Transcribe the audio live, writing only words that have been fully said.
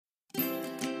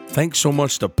Thanks so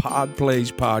much to Pod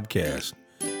Plays Podcast,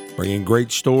 bringing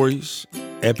great stories,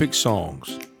 epic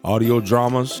songs, audio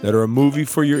dramas that are a movie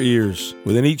for your ears.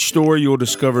 Within each story, you'll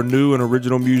discover new and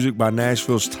original music by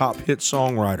Nashville's top hit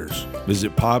songwriters.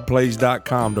 Visit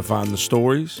podplays.com to find the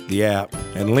stories, the app,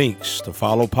 and links to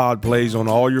follow Pod Plays on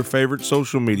all your favorite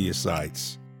social media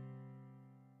sites.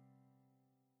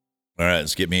 All right,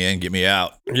 let's get me in, get me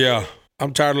out. Yeah,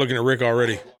 I'm tired of looking at Rick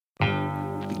already.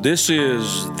 This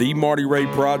is The Marty Ray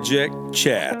Project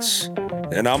Chats,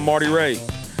 and I'm Marty Ray,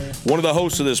 one of the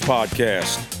hosts of this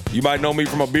podcast. You might know me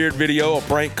from a beard video, a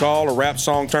prank call, a rap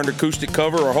song turned acoustic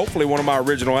cover, or hopefully one of my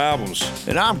original albums.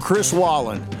 And I'm Chris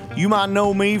Wallen. You might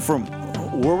know me from,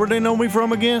 where would they know me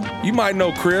from again? You might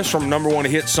know Chris from number one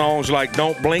hit songs like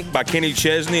Don't Blink by Kenny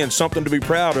Chesney and Something to Be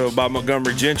Proud Of by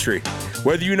Montgomery Gentry.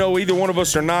 Whether you know either one of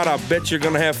us or not, I bet you're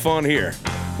going to have fun here.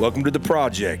 Welcome to the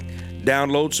project.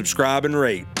 Download, subscribe, and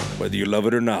rate, whether you love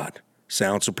it or not.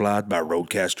 Sound supplied by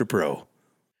Rodecaster Pro.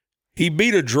 He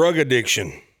beat a drug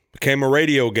addiction, became a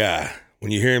radio guy.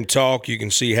 When you hear him talk, you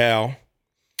can see how.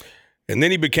 And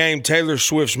then he became Taylor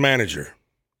Swift's manager.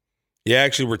 He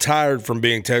actually retired from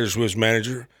being Taylor Swift's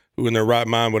manager. Who in their right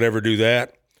mind would ever do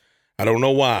that? I don't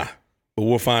know why, but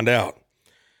we'll find out.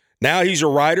 Now he's a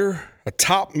writer, a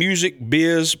top music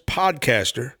biz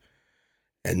podcaster,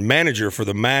 and manager for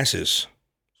the masses.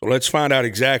 So let's find out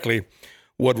exactly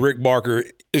what Rick Barker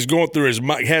has gone through his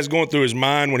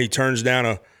mind when he turns down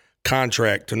a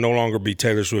contract to no longer be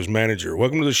Taylor Swift's manager.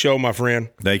 Welcome to the show, my friend.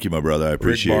 Thank you, my brother. I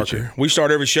appreciate Rick Barker. you. We start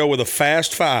every show with a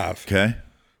fast five. Okay.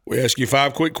 We ask you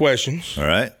 5 quick questions. All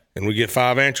right. And we get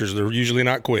 5 answers. They're usually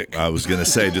not quick. I was going to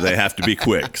say, do they have to be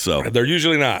quick? So They're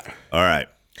usually not. all right.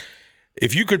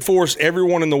 If you could force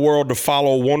everyone in the world to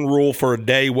follow one rule for a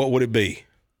day, what would it be?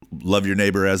 Love your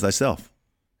neighbor as thyself.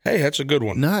 Hey, that's a good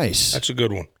one. Nice. That's a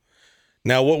good one.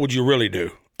 Now, what would you really do?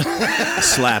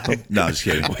 Slap him. No, just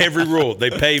kidding. Every rule.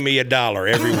 They pay me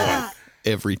 $1, everyone.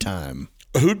 Every time.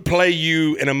 Who'd play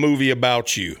you in a movie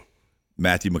about you?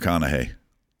 Matthew McConaughey.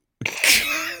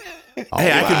 All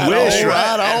Hey, I can wish,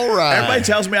 right? All right. Everybody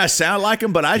tells me I sound like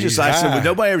him, but I said, well,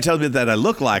 nobody ever tells me that I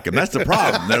look like him. That's the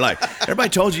problem. They're like, everybody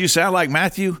told you sound like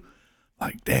Matthew?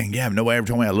 Like, dang, yeah, nobody ever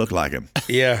told me I look like him.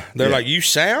 Yeah. They're like, you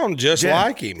sound just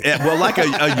like him. Yeah, well, like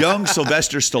a young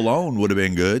Sylvester Stallone would have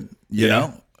been good. You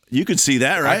know? You could see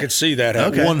that, right? I could see that.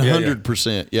 Okay.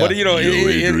 100%. Yeah. But, you know,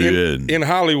 in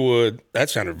Hollywood, that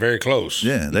sounded very close.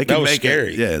 Yeah, they that can was make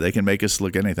scary. they can make us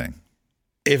look anything.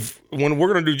 When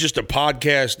we're going to do just a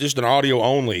podcast, just an audio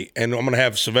only, and I'm going to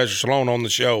have Sylvester Stallone on the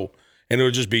show, and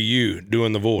it'll just be you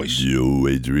doing the voice. Yo,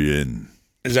 Adrian.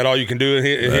 Is that all you can do?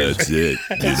 That's it.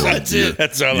 That's it.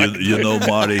 That's all I can do. You know,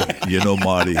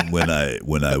 Marty.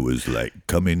 When I was like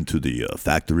coming to the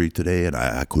factory today, and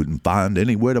I couldn't find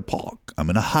anywhere to park. I'm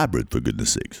in a hybrid, for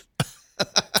goodness sakes.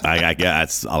 I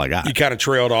that's all I got. You kind of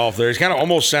trailed off there. It's kind of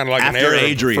almost sounded like After an Arab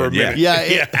Adrian, for a minute.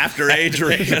 Yeah. After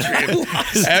Adrian.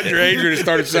 After Adrian, it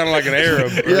started sounding like an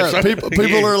Arab. Yeah,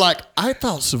 people are like, I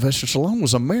thought Sylvester Stallone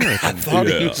was American. I thought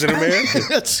he was an American.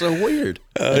 That's so weird.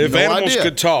 If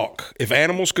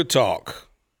animals could talk,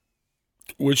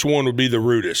 which one would be the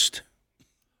rudest?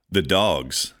 The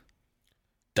dogs.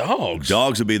 Dogs.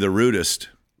 Dogs would be the rudest.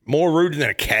 More rude than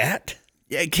a cat?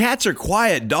 Yeah, cats are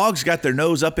quiet. Dogs got their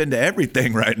nose up into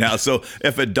everything right now. So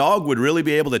if a dog would really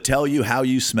be able to tell you how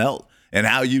you smell and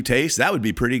how you taste, that would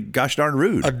be pretty gosh darn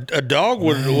rude. A dog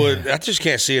would. I just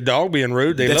can't see a dog being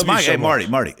rude. They love you so much.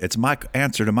 Marty, it's my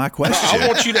answer to my question. I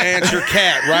want you to answer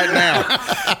cat right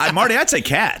now. Marty, I'd say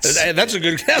cats. That's a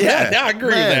good. Yeah, I agree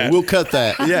with Man, that. we'll cut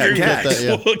that. Yeah, cats.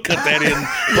 We'll cut that in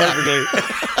perfectly.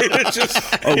 It's just,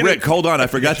 Rick, hold on. I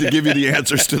forgot to give you the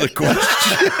answers to the question.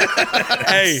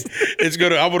 Hey, it's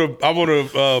gonna. I'm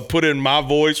gonna put in my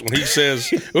voice when he says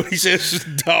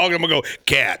dog. I'm gonna go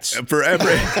cats. For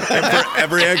every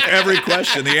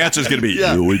question, the answer is gonna be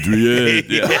yo, Adrian.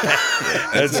 Yeah.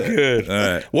 That's good.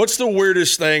 All right. What's the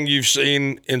weirdest thing you've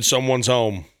seen in someone's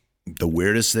home? The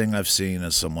weirdest thing I've seen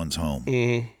in someone's home.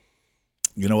 Mm-hmm.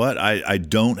 You know what? I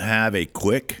don't have a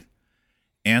quick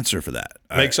answer for that.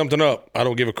 Make something up. I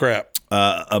don't give a crap.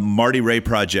 A Marty Ray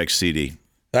Project CD.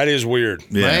 That is weird.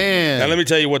 Yeah. Man. Now let me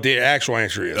tell you what the actual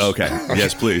answer is. Okay.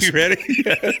 Yes, please. You ready?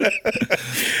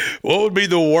 What would be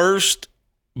the worst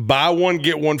buy one,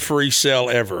 get one free sale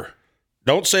ever?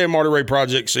 Don't say a Marty Ray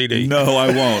Project CD. No, I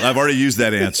won't. I've already used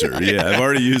that answer. Yeah, I've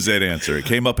already used that answer. It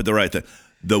came up at the right thing.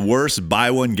 The worst buy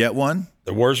one, get one?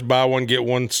 The worst buy one, get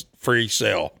one free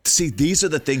sale. See, these are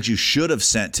the things you should have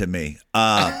sent to me.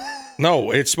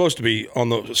 No, it's supposed to be on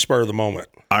the spur of the moment.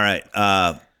 All right.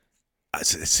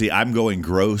 See, I'm going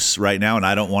gross right now, and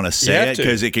I don't want to say it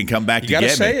because it can come back to get me. You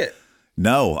got to say it.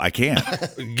 No, I can't.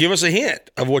 Give us a hint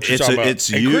of what you're talking about.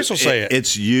 And Chris will say it.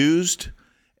 It's used,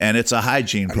 and it's a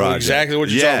hygiene project. I know exactly what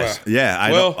you're talking about.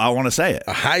 Yeah, I want to say it.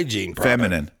 A hygiene product.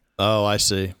 Feminine. Oh, I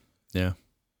see. Yeah.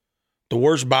 The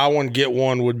worst buy one, get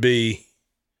one would be...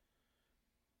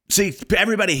 See,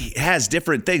 everybody has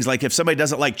different things. Like if somebody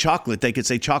doesn't like chocolate, they could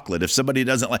say chocolate. If somebody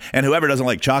doesn't like, and whoever doesn't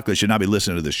like chocolate should not be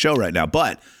listening to this show right now.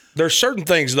 But there's certain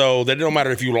things though that it don't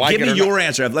matter if you like it or not. Give me your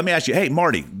answer. Let me ask you. Hey,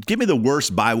 Marty, give me the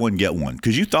worst buy one get one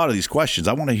because you thought of these questions.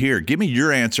 I want to hear. Give me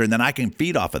your answer, and then I can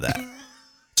feed off of that.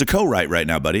 It's a co-write right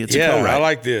now, buddy. It's a co-write. I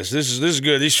like this. This is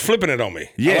good. He's flipping it on me.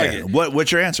 Yeah. I like it.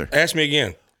 What's your answer? Ask me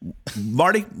again,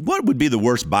 Marty. What would be the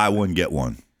worst buy one get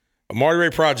one? A Marty Ray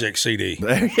Project CD.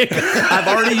 I've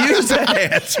already used that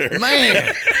answer,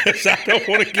 Man. I don't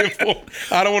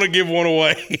want to give one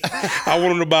away. I want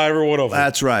them to buy every one of them.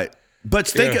 That's right. But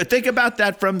think about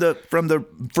that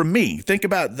from me. Think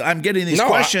about I'm getting these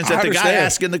questions that the guy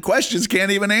asking the questions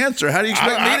can't even answer. How do you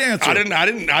expect me to answer? I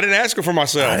didn't ask it for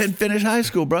myself. I didn't finish high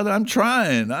school, brother. I'm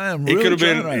trying. I am really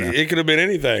trying right now. It could have been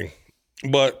anything.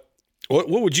 But what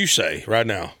would you say right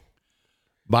now?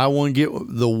 Buy one, get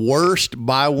the worst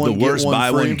buy one, the worst get one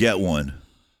buy free. one, get one.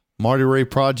 Marty Ray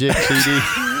Project CD.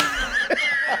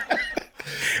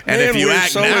 And if you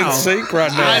act so now, in sync right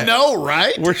now. I know,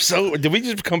 right? Did we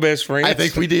just become best friends? I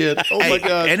think we did. Oh my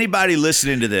God. Anybody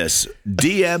listening to this,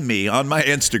 DM me on my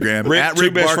Instagram at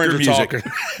Rick Barker Music,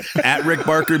 at Rick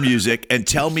Barker Music, and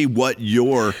tell me what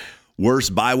your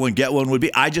worst buy one get one would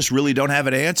be. I just really don't have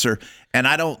an answer, and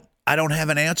I don't have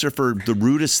an answer for the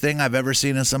rudest thing I've ever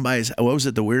seen in somebody's. What was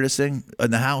it? The weirdest thing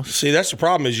in the house? See, that's the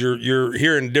problem. Is you're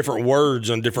hearing different words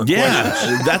on different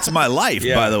questions. That's my life,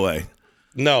 by the way.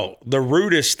 No, the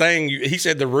rudest thing. He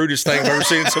said the rudest thing I've ever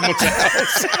seen in someone's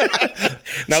house.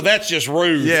 Now that's just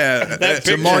rude. Yeah, that's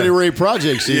a Marty Ray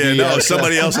Project CD. Yeah, no,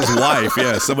 somebody else's wife.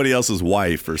 Yeah, somebody else's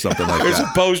wife or something like There's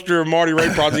that. a poster of Marty Ray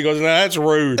Project. He goes, "No, that's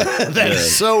rude.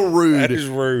 That's so rude. That is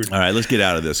rude." All right, let's get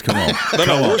out of this. Come on.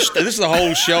 This is the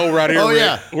whole show right here. Oh Rick.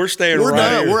 yeah, we're staying we're right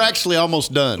done. here. We're actually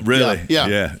almost done. Really?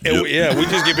 Yeah. We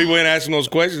just get people in asking those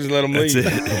questions and let them leave.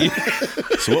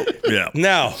 So,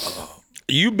 Now,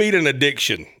 you beat an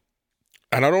addiction.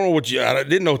 And I don't know I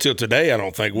didn't know till today, I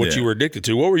don't think, what you were addicted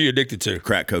to. What were you addicted to?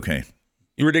 Crack cocaine.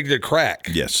 You were addicted to crack?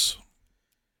 Yes.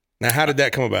 Now, how did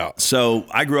that come about? So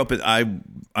I grew up, I'm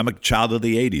a child of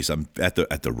the 80s. I'm at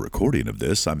the recording of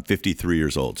this, I'm 53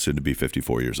 years old, soon to be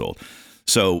 54 years old.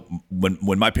 So when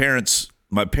my parents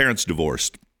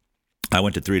divorced, I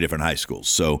went to 3 different high schools.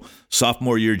 So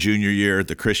sophomore year, junior year,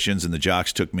 the Christians and the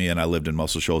jocks took me, and I lived in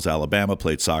Muscle Shoals, Alabama,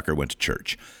 played soccer, went to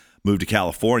church. Moved to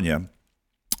California.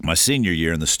 My senior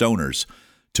year, and the Stoners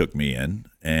took me in,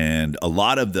 and a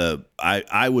lot of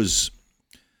I was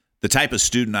the type of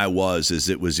student I was is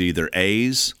it was either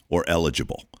A's or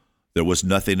eligible. There was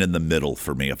nothing in the middle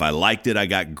for me. If I liked it, I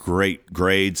got great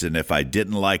grades, and if I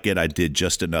didn't like it, I did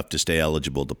just enough to stay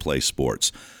eligible to play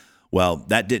sports. Well,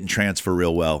 that didn't transfer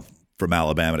real well from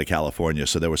Alabama to California,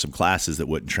 so there were some classes that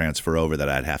wouldn't transfer over that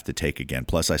I'd have to take again.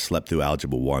 Plus, I slept through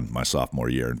Algebra 1 my sophomore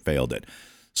year and failed it.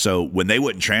 So when they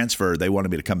wouldn't transfer, they wanted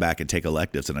me to come back and take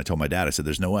electives. And I told my dad, I said,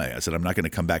 there's no way. I said, I'm not going to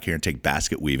come back here and take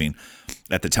basket weaving.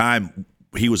 At the time,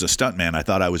 he was a stuntman. I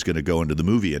thought I was going to go into the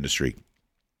movie industry.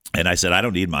 And I said, I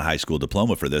don't need my high school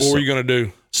diploma for this. What were you going to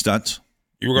do? Stunts.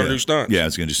 You were going to do stunts? Yeah, I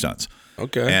was going to do stunts.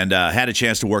 Okay. And had a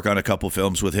chance to work on a couple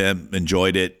films with him,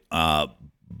 enjoyed it.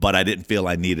 But I didn't feel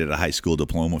I needed a high school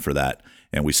diploma for that.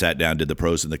 And we sat down, did the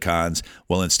pros and the cons.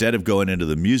 Well, instead of going into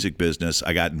the music business,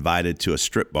 I got invited to a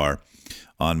strip bar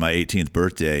on my 18th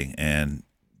birthday, and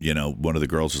one of the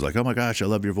girls was like, "Oh my gosh, I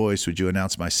love your voice. Would you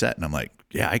announce my set?" And I'm like,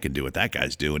 "Yeah, I can do what that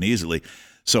guy's doing easily."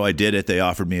 So I did it. They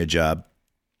offered me a job,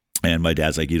 and my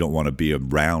dad's like, "You don't want to be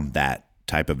around that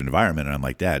type of environment." And I'm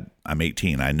like, "Dad, I'm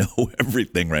 18. I know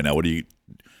everything right now. What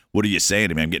are you saying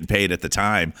to me? I'm getting paid at the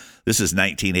time. This is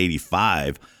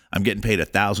 1985. I'm getting paid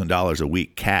 $1,000 a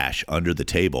week cash under the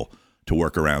table to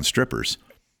work around strippers.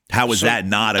 How is that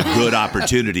not a good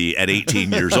opportunity at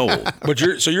 18 years old?" But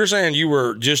you're saying you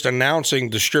were just announcing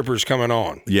the strippers coming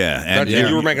on? Yeah, and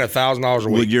you were making $1,000 a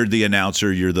week. Well, you're the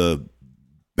announcer, you're the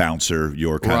bouncer,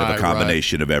 you're kind of a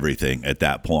combination of everything at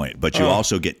that point. But you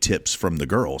also get tips from the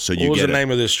girls. So what was the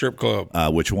name of this strip club?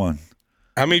 Which one?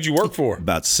 How many did you work for?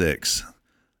 About 6.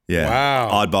 Yeah.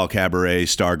 Wow. Oddball Cabaret,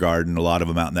 Star Garden, a lot of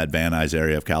them out in that Van Nuys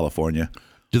area of California.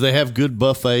 Do they have good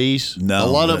buffets? No. A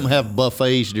lot of them have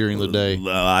buffets during the day.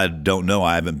 I don't know.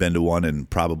 I haven't been to one in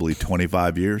probably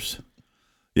 25 years.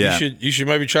 Yeah. You should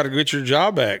maybe try to get your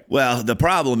job back. Well, the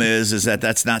problem is that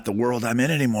that's not the world I'm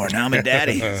in anymore. Now I'm a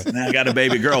daddy. Now I got a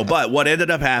baby girl. But what ended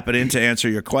up happening, to answer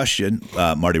your question,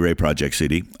 Marty Ray Project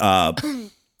CD,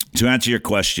 To answer your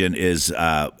question is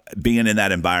being in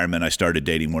that environment, I started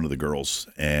dating one of the girls,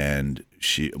 and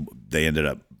they ended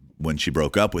up, when she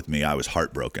broke up with me, I was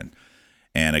heartbroken.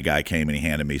 And a guy came and he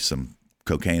handed me some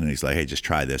cocaine, and he's like, hey, just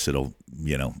try this. It'll,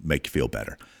 make you feel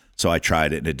better. So I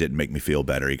tried it, and it didn't make me feel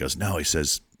better. He goes, no, he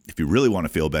says, if you really want to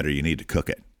feel better, you need to cook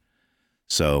it.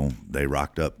 So they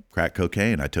rocked up crack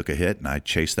cocaine. I took a hit, and I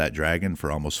chased that dragon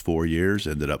for almost 4 years,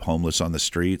 ended up homeless on the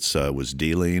streets, was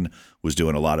dealing, was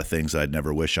doing a lot of things I'd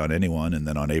never wish on anyone. And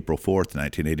then on April 4th,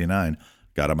 1989,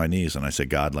 got on my knees, and I said,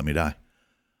 God, let me die.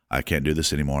 I can't do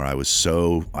this anymore. I was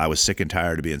sick and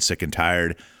tired of being sick and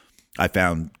tired. I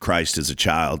found Christ as a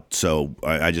child, so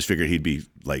I just figured he'd be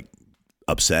like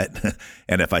upset.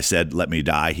 And if I said, let me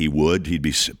die, he would. He'd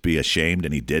be ashamed,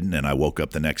 and he didn't. And I woke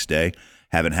up the next day,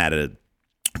 haven't had a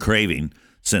craving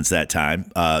since that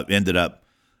time. Ended up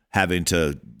having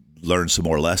to learn some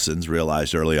more lessons,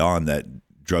 realized early on that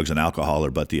drugs and alcohol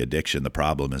are but the addiction. The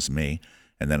problem is me.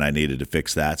 And then I needed to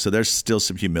fix that. So there's still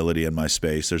some humility in my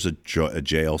space. There's a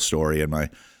jail story in my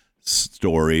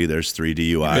story. There's 3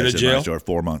 DUIs in my story.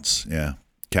 4 months. Yeah.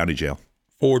 County jail.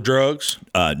 For drugs?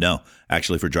 No,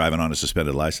 actually for driving on a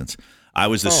suspended license. I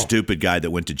was the stupid guy that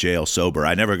went to jail sober.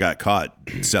 I never got caught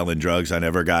selling drugs. I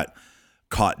never got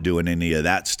caught doing any of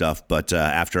that stuff. But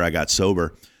after I got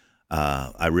sober,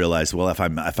 I realized, well, if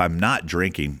I'm not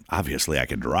drinking, obviously I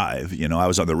can drive. I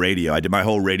was on the radio. I did my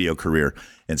whole radio career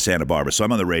in Santa Barbara, so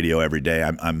I'm on the radio every day.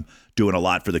 I'm doing a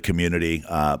lot for the community.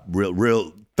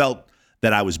 Real felt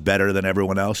that I was better than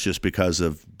everyone else just because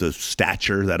of the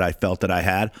stature that I felt that I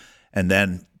had. And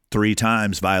then 3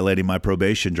 times violating my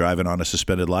probation, driving on a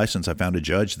suspended license, I found a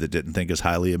judge that didn't think as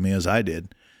highly of me as I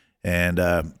did. And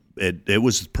it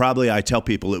was probably, I tell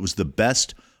people, it was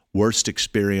the worst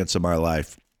experience of my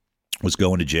life was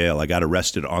going to jail. I got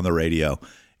arrested on the radio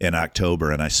in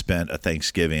October, and I spent a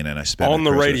Thanksgiving, and I spent on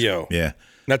the radio. Yeah.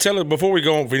 Now tell us, before we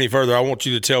go on any further, I want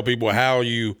you to tell people how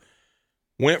you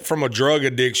went from a drug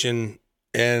addiction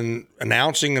and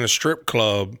announcing in a strip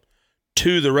club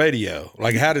to the radio.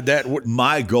 Like, how did that?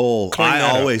 My goal, I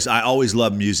always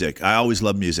loved music. I always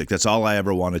loved music. That's all I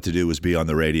ever wanted to do was be on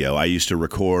the radio. I used to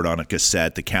record on a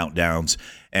cassette, the countdowns.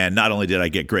 And not only did I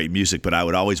get great music, but I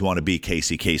would always want to be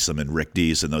Casey Kasem and Rick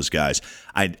Dees and those guys.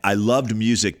 I loved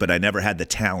music, but I never had the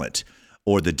talent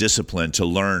or the discipline to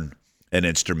learn an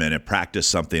instrument and practice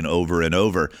something over and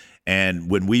over.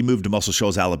 And when we moved to Muscle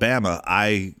Shoals, Alabama,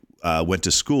 I went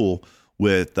to school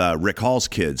with Rick Hall's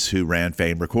kids who ran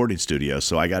Fame Recording Studios.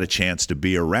 So I got a chance to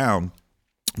be around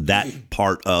that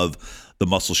part of the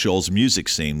Muscle Shoals music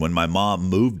scene. When my mom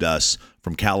moved us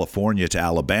from California to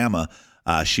Alabama,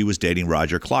 she was dating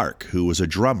Roger Clark, who was a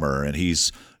drummer, and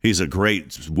was a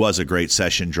great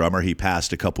session drummer. He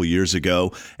passed a couple years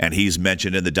ago, and he's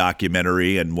mentioned in the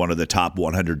documentary and one of the top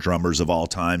 100 drummers of all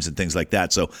times and things like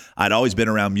that. So I'd always been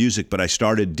around music, but I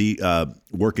started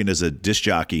working as a disc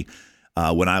jockey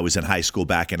when I was in high school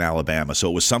back in Alabama. So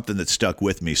it was something that stuck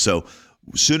with me. So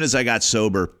as soon as I got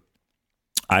sober,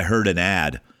 I heard an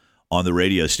ad on the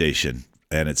radio station,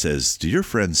 and it says, "Do your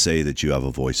friends say that you have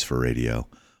a voice for radio?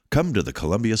 Come to the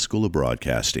Columbia School of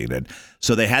Broadcasting." And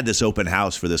so they had this open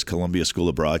house for this Columbia School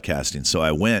of Broadcasting. So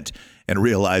I went and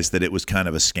realized that it was kind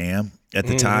of a scam at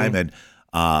the time. And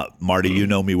Marty, you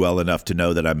know me well enough to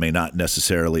know that I may not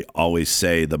necessarily always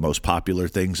say the most popular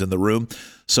things in the room.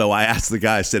 So I asked the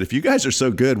guy, I said, if you guys are so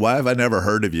good, why have I never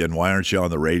heard of you? And why aren't you on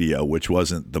the radio? Which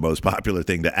wasn't the most popular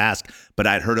thing to ask, but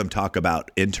I'd heard him talk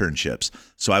about internships.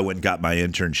 So I went and got my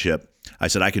internship. I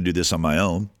said, I can do this on my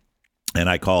own. And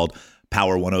I called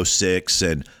Power 106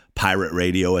 and Pirate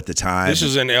Radio at the time. This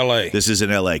is in L.A.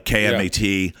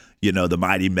 KMAT, the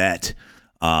Mighty Met,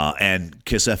 and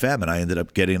Kiss FM. And I ended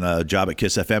up getting a job at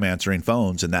Kiss FM answering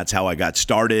phones, and that's how I got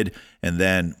started. And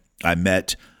then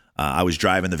I was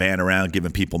driving the van around,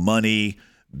 giving people money,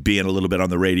 being a little bit on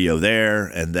the radio there.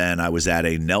 And then I was at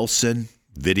a Nelson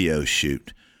video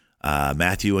shoot,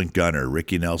 Matthew and Gunner,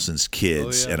 Ricky Nelson's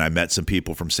kids. And I met some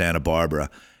people from Santa Barbara.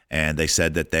 And they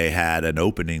said that they had an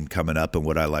opening coming up and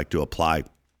would I like to apply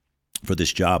for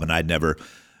this job. And I'd never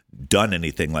done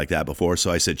anything like that before.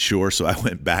 So I said, sure. So I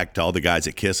went back to all the guys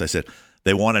at KISS. I said,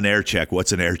 they want an air check.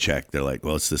 What's an air check? They're like,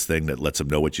 well, it's this thing that lets them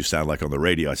know what you sound like on the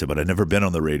radio. I said, but I've never been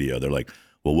on the radio. They're like,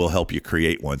 well, we'll help you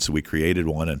create one. So we created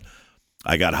one, and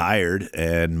I got hired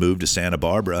and moved to Santa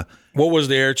Barbara. What was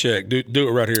the air check? Do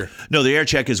it right here. No, the air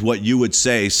check is what you would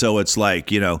say. So it's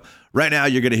like, right now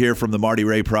you're going to hear from the Marty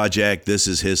Ray Project. This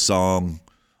is his song,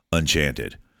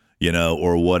 Enchanted,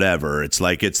 or whatever. It's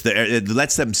like it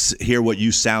lets them hear what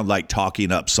you sound like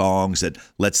talking up songs. It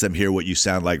lets them hear what you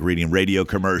sound like reading radio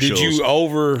commercials. Did you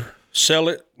sell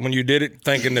it when you did it,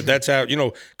 thinking that that's how,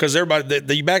 because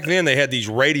everybody, back then they had these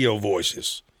radio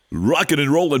voices. Rocking and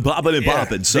rolling, popping and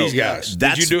popping. So these guys.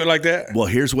 Did you do it like that? Well,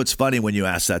 here's what's funny when you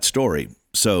ask that story.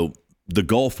 So the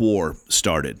Gulf War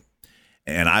started,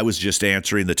 and I was just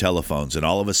answering the telephones, and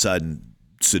all of a sudden,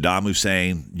 Saddam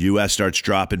Hussein, U.S. starts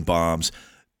dropping bombs.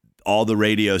 All the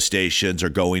radio stations are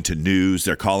going to news.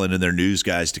 They're calling in their news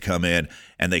guys to come in,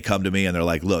 and they come to me, and they're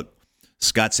like, look,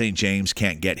 Scott St. James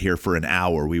can't get here for an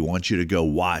hour. We want you to go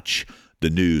watch the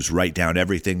news, write down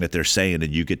everything that they're saying,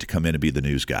 and you get to come in and be the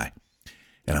news guy.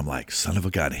 And I'm like, son of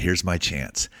a gun, here's my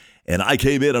chance. And I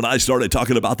came in and I started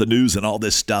talking about the news and all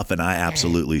this stuff, and I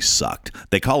absolutely sucked.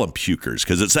 They call them pukers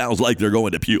because it sounds like they're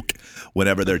going to puke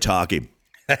whenever they're talking.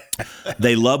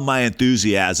 They love my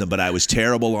enthusiasm, but I was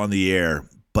terrible on the air.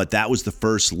 But that was the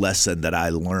first lesson that I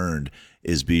learned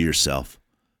is be yourself.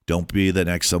 Don't be the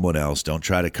next someone else. Don't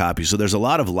try to copy. So there's a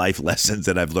lot of life lessons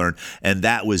that I've learned, and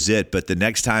that was it. But the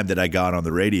next time that I got on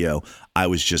the radio, I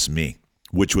was just me,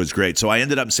 which was great. So I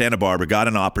ended up in Santa Barbara, got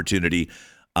an opportunity,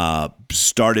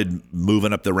 started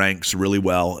moving up the ranks really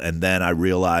well, and then I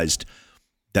realized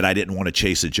that I didn't want to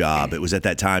chase a job. It was at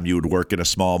that time you would work in a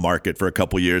small market for a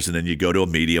couple years, and then you go to a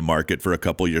medium market for a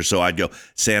couple years. So I'd go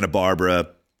Santa Barbara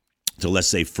to, let's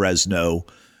say, Fresno,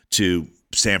 to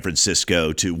San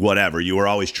Francisco, to whatever. You were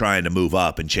always trying to move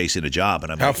up and chasing a job.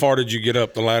 And How far did you get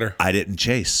up the ladder? I didn't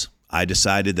chase. I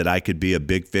decided that I could be a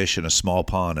big fish in a small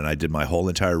pond, and I did my whole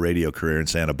entire radio career in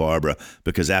Santa Barbara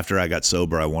because after I got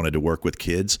sober, I wanted to work with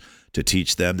kids to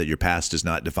teach them that your past does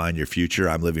not define your future.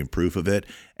 I'm living proof of it,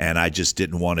 and I just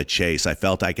didn't want to chase. I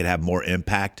felt I could have more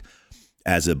impact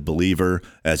as a believer,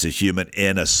 as a human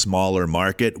in a smaller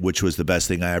market, which was the best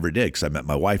thing I ever did because I met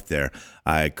my wife there.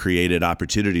 I created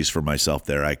opportunities for myself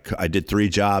there. I did 3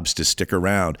 jobs to stick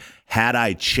around. Had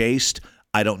I chased,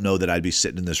 I don't know that I'd be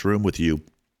sitting in this room with you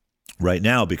right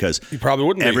now because you probably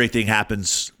wouldn't. Everything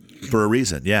happens for a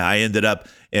reason. Yeah, I ended up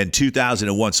in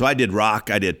 2001. So I did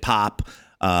rock, I did pop,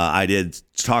 I did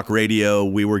talk radio.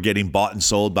 We were getting bought and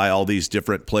sold by all these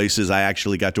different places. I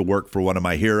actually got to work for one of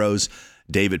my heroes,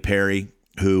 David Perry,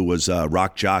 who was a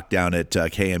rock jock down at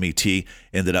KMET,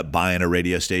 ended up buying a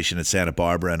radio station in Santa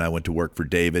Barbara, and I went to work for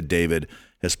David. David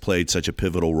has played such a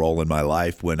pivotal role in my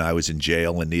life. When I was in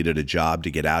jail and needed a job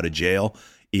to get out of jail,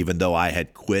 even though I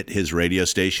had quit his radio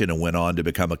station and went on to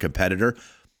become a competitor,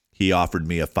 he offered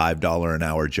me a $5 an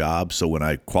hour job. So when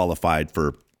I qualified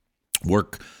for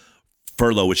work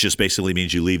furlough, which just basically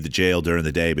means you leave the jail during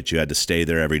the day, but you had to stay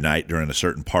there every night during a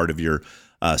certain part of your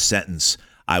sentence,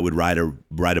 I would ride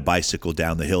a bicycle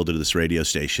down the hill to this radio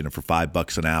station, and for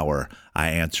 $5 an hour, I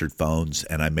answered phones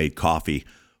and I made coffee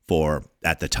for,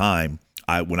 at the time,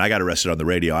 when I got arrested on the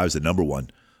radio, I was the #1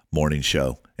 morning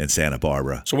show in Santa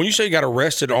Barbara. So when you say you got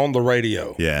arrested on the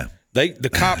radio, yeah, the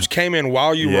cops came in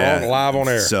while you were on live on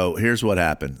air. So here's what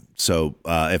happened. So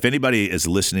if anybody is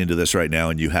listening to this right now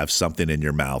and you have something in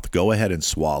your mouth, go ahead and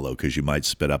swallow because you might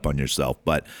spit up on yourself.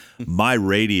 But my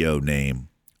radio name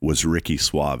was Ricky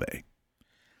Suave.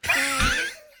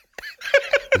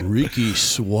 Ricky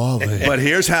Suave. But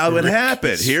here's how it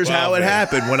happened. Here's how it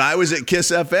happened. When I was at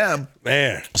Kiss FM,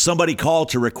 somebody called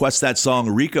to request that song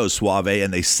Rico Suave,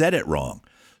 and they said it wrong.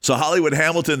 So Hollywood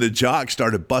Hamilton, the jock,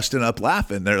 started busting up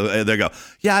laughing. They go,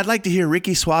 yeah, I'd like to hear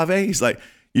Ricky Suave. He's like,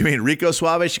 you mean Rico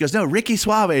Suave? She goes, no, Ricky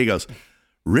Suave. He goes,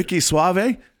 Ricky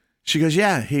Suave? She goes,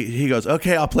 yeah. He goes,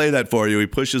 okay, I'll play that for you. He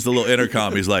pushes the little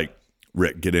intercom. He's like,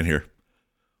 Rick, get in here.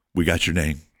 We got your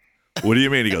name. What do you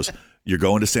mean? He goes, you're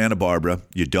going to Santa Barbara.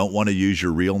 You don't want to use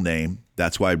your real name.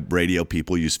 That's why radio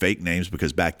people use fake names,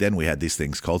 because back then we had these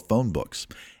things called phone books.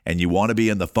 And you want to be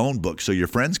in the phone book so your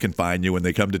friends can find you when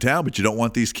they come to town, but you don't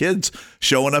want these kids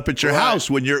showing up at your house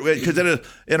when you're, because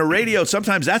in a radio,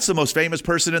 sometimes that's the most famous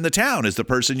person in the town is the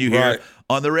person you hear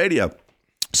on the radio.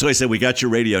 So I said, we got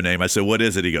your radio name. I said, what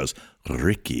is it? He goes,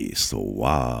 Ricky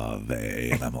Suave.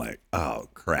 And I'm like, oh,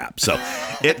 crap. So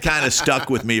it kind of stuck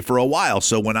with me for a while.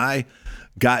 So when I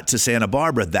got to Santa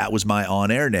Barbara, that was my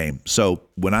on-air name. So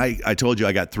when I told you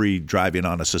I got 3 driving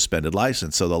on a suspended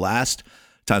license. So the last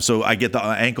time, so I get the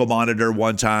ankle monitor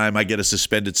one time, I get a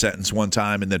suspended sentence one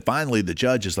time, and then finally the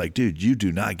judge is like, dude, you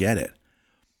do not get it.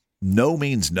 No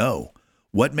means no.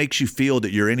 What makes you feel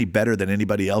that you're any better than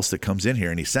anybody else that comes in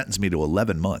here? And he sentenced me to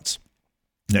 11 months.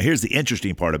 Now, here's the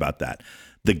interesting part about that.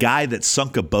 The guy that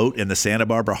sunk a boat in the Santa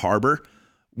Barbara harbor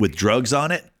with drugs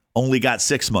on it only got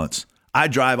 6 months. I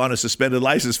drive on a suspended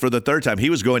license for the 3rd time. He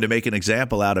was going to make an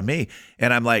example out of me.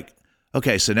 And I'm like,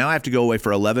 okay, so now I have to go away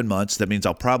for 11 months. That means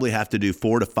I'll probably have to do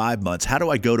 4 to 5 months. How do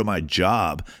I go to my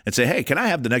job and say, hey, can I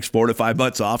have the next 4 to 5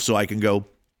 months off so I can go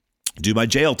do my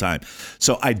jail time?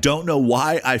 So I don't know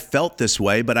why I felt this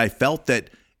way, but I felt that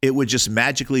it would just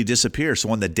magically disappear. So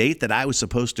on the date that I was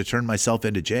supposed to turn myself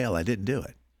into jail, I didn't do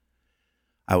it.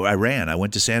 I ran. I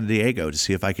went to San Diego to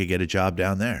see if I could get a job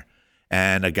down there.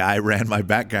 And a guy ran my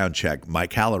background check,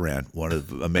 Mike Halloran, one of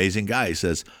the amazing guys. He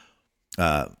says,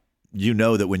 you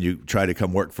know that when you try to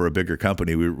come work for a bigger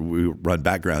company, we run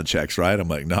background checks, right? I'm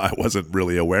like, no, I wasn't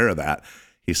really aware of that.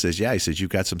 He says, yeah. He says, you've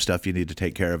got some stuff you need to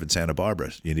take care of in Santa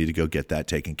Barbara. You need to go get that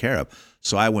taken care of.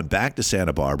 So I went back to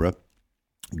Santa Barbara,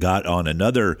 got on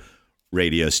another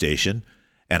radio station,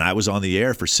 and I was on the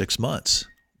air for 6 months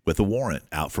with a warrant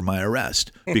out for my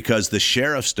arrest because the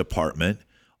sheriff's department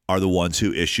are the ones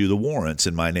who issue the warrants,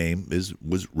 and my name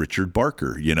was Richard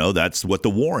Barker. You know, that's what the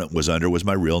warrant was under, was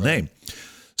my real name.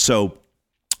 So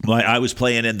I was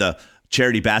playing in the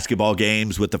charity basketball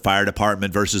games with the fire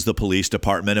department versus the police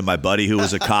department, and my buddy who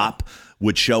was a cop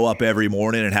would show up every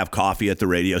morning and have coffee at the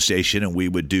radio station, and we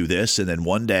would do this. And then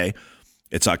one day,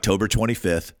 it's October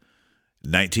 25th,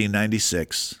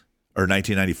 1996, or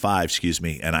 1995, excuse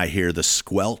me, and I hear the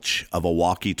squelch of a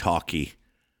walkie-talkie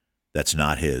that's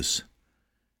not his.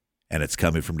 And it's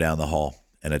coming from down the hall.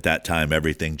 And at that time,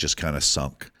 everything just kind of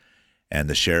sunk. And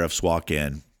the sheriffs walk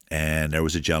in, and there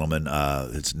was a gentleman,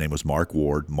 his name was Mark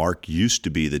Ward. Mark used to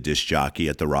be the disc jockey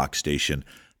at the rock station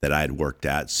that I had worked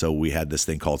at. So we had this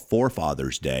thing called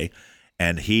Forefathers Day,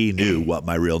 and he knew what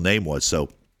my real name was. So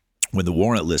when the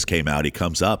warrant list came out, he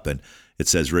comes up, and it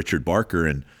says Richard Barker,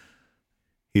 and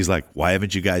he's like, why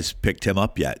haven't you guys picked him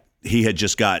up yet? He had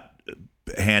just got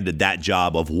handed that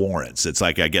job of warrants. It's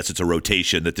like, I guess it's a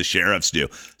rotation that the sheriffs do.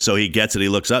 So he gets it. He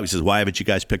looks up. He says, why haven't you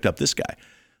guys picked up this guy?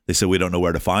 They said, we don't know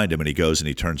where to find him. And he goes and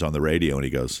he turns on the radio and he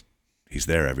goes, he's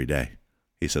there every day.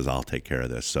 He says, I'll take care of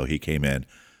this. So he came in,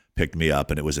 picked me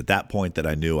up. And it was at that point that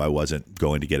I knew I wasn't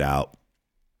going to get out.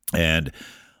 And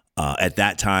at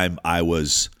that time, I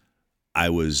don't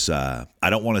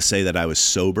want to say that I was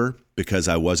sober because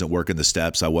I wasn't working the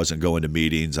steps. I wasn't going to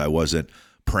meetings. I wasn't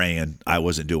praying. I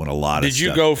wasn't doing a lot of stuff. Did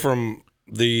you go from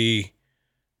the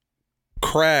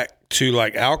crack to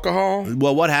like alcohol?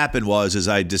 Well, what happened was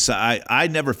I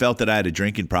never felt that I had a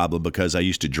drinking problem because I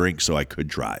used to drink so I could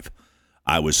drive.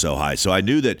 I was so high. So I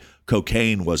knew that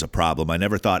cocaine was a problem. I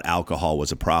never thought alcohol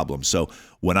was a problem. So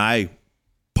when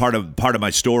part of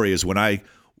my story is when I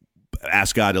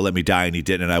asked God to let me die and he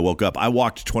didn't, and I woke up, I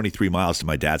walked 23 miles to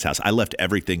my dad's house. I left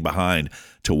everything behind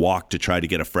to walk to try to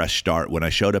get a fresh start. When I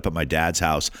showed up at my dad's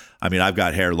house, I mean, I've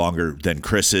got hair longer than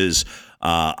Chris's.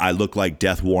 I look like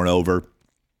death worn over.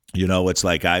 You know, it's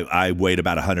like I weighed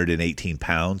about 118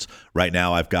 pounds. Right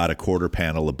now, I've got a quarter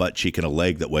panel, a butt cheek, and a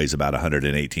leg that weighs about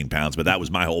 118 pounds. But that was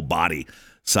my whole body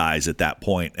size at that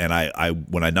point. And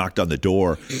when I knocked on the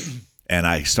door and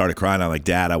I started crying, I'm like,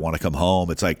 Dad, I want to come home.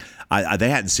 It's like they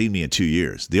hadn't seen me in 2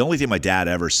 years. The only thing my dad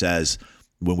ever says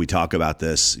when we talk about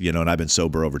this, you know, and I've been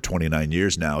sober over 29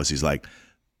 years now, is he's like,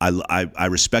 I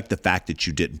respect the fact that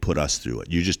you didn't put us through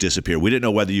it. You just disappeared. We didn't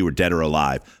know whether you were dead or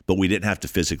alive, but we didn't have to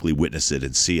physically witness it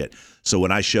and see it. So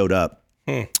when I showed up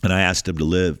and I asked him to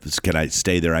live, can I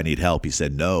stay there? I need help. He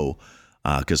said no,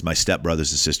 because my stepbrothers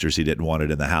and sisters, he didn't want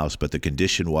it in the house. But the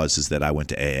condition was that I went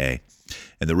to AA.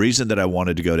 And the reason that I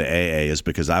wanted to go to AA is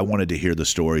because I wanted to hear the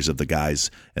stories of the guys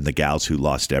and the gals who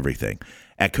lost everything.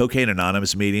 At Cocaine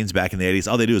Anonymous meetings back in the 80s,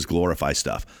 all they do is glorify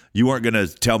stuff. You weren't going to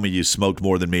tell me you smoked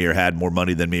more than me or had more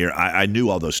money than me. Or I knew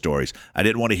all those stories. I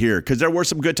didn't want to hear, because there were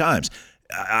some good times.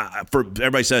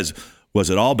 Everybody says,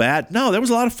 was it all bad? No, there was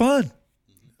a lot of fun.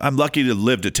 I'm lucky to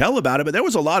live to tell about it, but there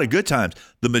was a lot of good times.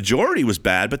 The majority was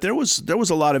bad, but there was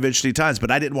a lot of interesting times.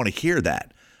 But I didn't want to hear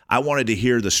that. I wanted to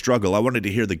hear the struggle. I wanted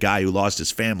to hear the guy who lost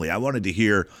his family. I wanted to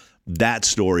hear that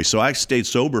story. So I stayed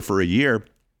sober for a year,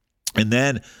 and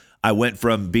then I went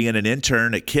from being an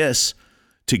intern at KISS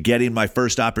to getting my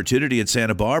first opportunity in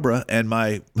Santa Barbara. And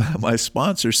my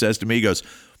sponsor says to me, he goes,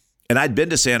 and I'd been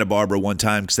to Santa Barbara one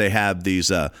time because they have these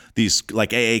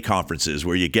like AA conferences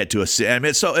where you get to I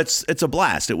mean, it's a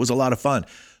blast. It was a lot of fun.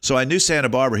 So I knew Santa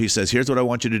Barbara. He says, here's what I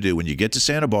want you to do. When you get to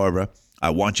Santa Barbara,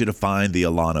 I want you to find the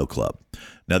Alano Club.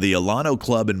 Now, the Alano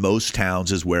Club in most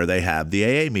towns is where they have the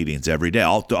AA meetings every day.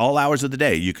 All hours of the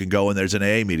day, you can go and there's an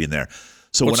AA meeting there.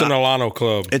 So what's an Alano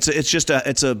Club?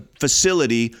 It's a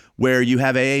facility where you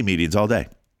have AA meetings all day.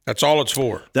 That's all it's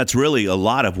for. That's really a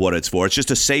lot of what it's for. It's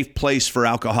just a safe place for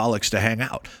alcoholics to hang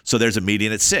out. So there's a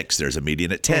meeting at 6. There's a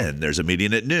meeting at 10. There's a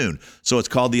meeting at noon. So it's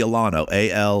called the Alano,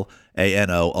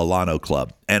 A-L-A-N-O, Alano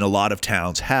Club. And a lot of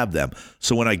towns have them.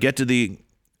 So when I get to the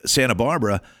Santa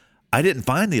Barbara, I didn't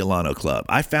find the Alano Club.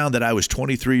 I found that I was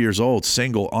 23 years old,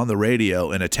 single, on the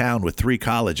radio in a town with 3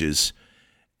 colleges.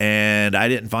 And I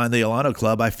didn't find the Alano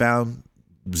Club. I found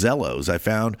Zellos. I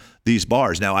found these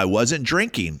bars. Now, I wasn't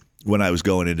drinking when I was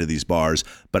going into these bars,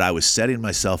 but I was setting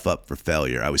myself up for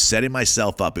failure. I was setting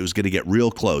myself up. It was going to get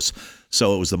real close.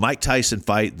 So it was the Mike Tyson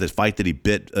fight, the fight that he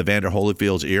bit Evander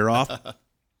Holyfield's ear off.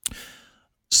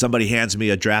 Somebody hands me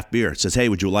a draft beer. It says, hey,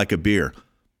 would you like a beer?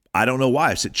 I don't know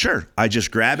why. I said, sure. I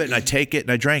just grab it and I take it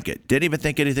and I drank it. Didn't even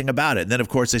think anything about it. And then, of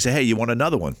course, they say, hey, you want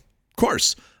another one? Of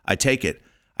course. I take it.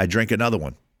 I drink another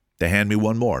one. They hand me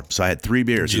one more. So I had 3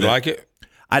 beers. Did you like it?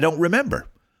 I don't remember.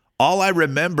 All I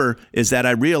remember is that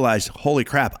I realized, holy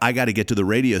crap, I got to get to the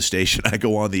radio station. I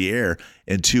go on the air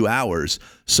in 2 hours.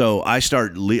 So I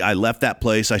left that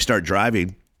place. I start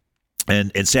driving.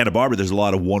 And in Santa Barbara, there's a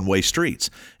lot of one-way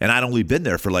streets. And I'd only been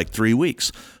there for like 3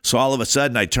 weeks. So all of a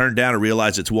sudden, I turn down and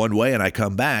realize it's one way, and I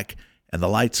come back, and the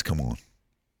lights come on.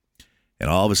 And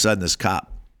all of a sudden, this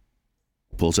cop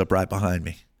pulls up right behind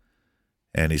me.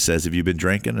 And he says, have you been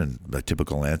drinking? And the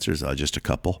typical answer is, just a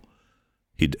couple.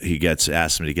 He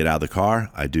asks me to get out of the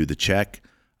car. I do the check.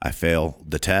 I fail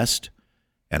the test.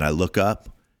 And I look up,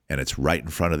 and it's right in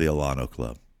front of the Alano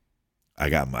Club. I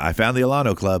found the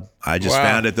Alano Club. I just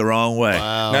found it the wrong way.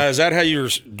 Wow. Now, is that how your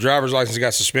driver's license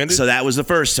got suspended? So that was the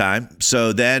first time.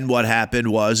 So then what happened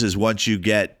is once you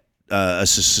get a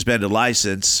suspended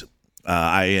license,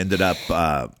 I ended up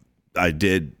I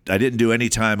didn't do any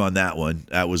time on that one.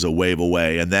 That was a wave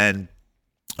away. And then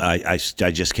I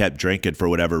just kept drinking for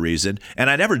whatever reason.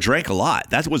 And I never drank a lot.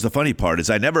 That was the funny part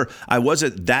is I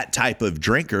wasn't that type of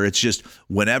drinker. It's just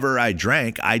whenever I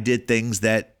drank, I did things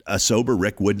that a sober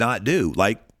Rick would not do,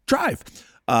 like drive.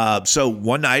 So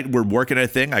one night we're working a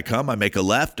thing. I make a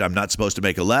left. I'm not supposed to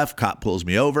make a left. Cop pulls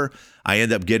me over. I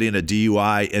end up getting a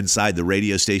DUI inside the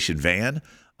radio station van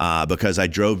because I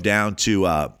drove down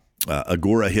to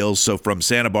Agora Hills. So from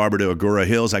Santa Barbara to Agora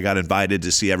Hills, I got invited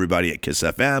to see everybody at Kiss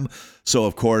FM. So,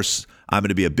 of course, I'm going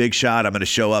to be a big shot. I'm going to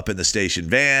show up in the station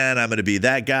van. I'm going to be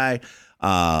that guy.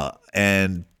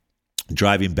 And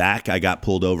driving back, I got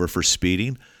pulled over for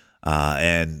speeding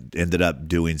and ended up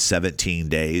doing 17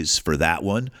 days for that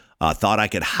one. Thought I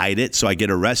could hide it, so I get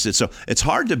arrested. So it's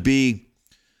hard to be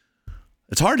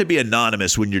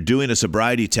anonymous when you're doing a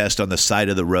sobriety test on the side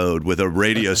of the road with a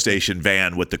radio station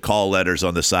van with the call letters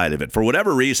on the side of it. For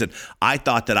whatever reason, I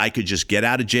thought that I could just get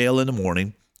out of jail in the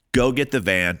morning, go get the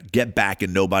van, get back,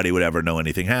 and nobody would ever know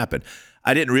anything happened.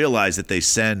 I didn't realize that they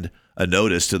send a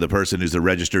notice to the person who's the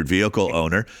registered vehicle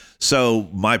owner. So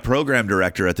my program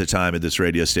director at the time at this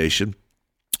radio station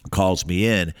calls me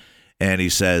in, and he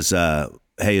says,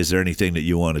 hey, is there anything that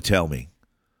you want to tell me?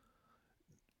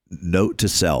 Note to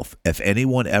self, if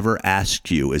anyone ever asks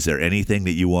you, is there anything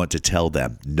that you want to tell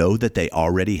them? Know that they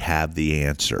already have the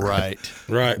answer. Right.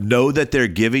 Know that they're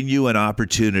giving you an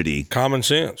opportunity. Common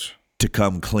sense. To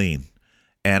come clean.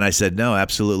 And I said, no,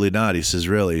 absolutely not. He says,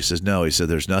 really? He says, no. He said,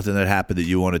 there's nothing that happened that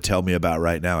you want to tell me about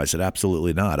right now. I said,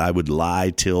 absolutely not. I would lie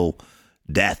till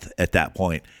death at that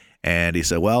point. And he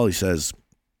said, well, he says,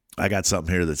 I got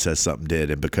something here that says something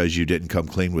did. And because you didn't come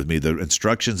clean with me, the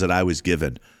instructions that I was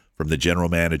given from the general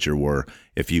manager were,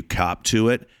 if you copped to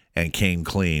it and came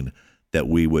clean, that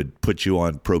we would put you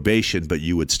on probation, but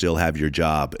you would still have your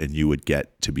job and you would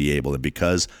get to be able. And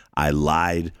because I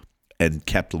lied and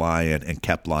kept lying,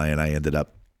 I ended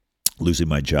up losing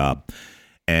my job.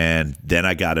 And then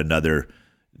I got another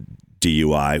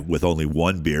DUI with only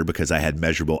one beer because I had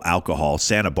measurable alcohol.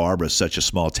 Santa Barbara is such a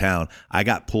small town. I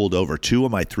got pulled over. 2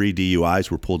 of my 3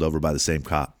 DUIs were pulled over by the same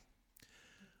cop.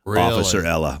 Really? Officer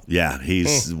Ella. Yeah,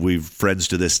 we've friends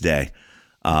to this day.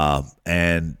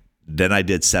 And then I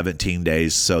did 17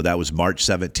 days. So that was March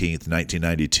 17th,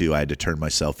 1992. I had to turn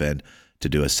myself in to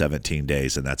do a 17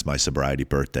 days, and that's my sobriety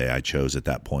birthday. I chose at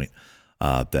that point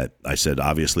that I said,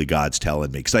 obviously God's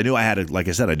telling me. Because I knew I had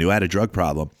a drug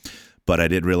problem, but I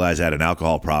didn't realize I had an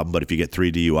alcohol problem. But if you get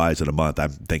 3 DUIs in a month,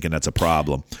 I'm thinking that's a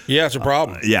problem. Yeah, it's a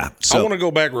problem. Yeah. So, I want to go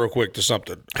back real quick to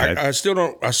something. Okay. I still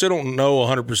don't know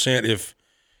 100% if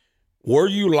were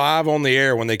you live on the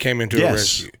air when they came in to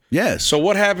arrest you? Yes. So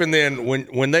what happened then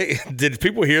when they did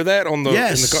people hear that on the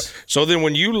Yes. in the car? So then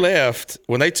when you left,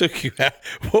 when they took you out,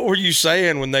 what were you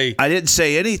saying when they I didn't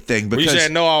say anything because were you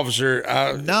saying no, officer?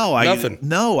 Nothing.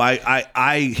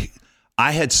 I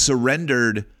had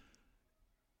surrendered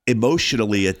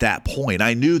emotionally at that point.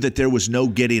 I knew that there was no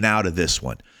getting out of this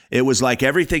one. It was like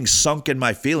everything sunk in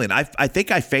my feeling. I think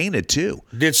I fainted too.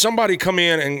 Did somebody come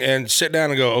in and sit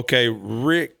down and go, okay,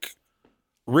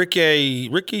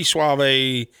 Ricky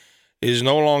Suave is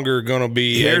no longer going to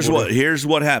be. Here's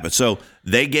what happened. So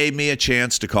they gave me a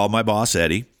chance to call my boss,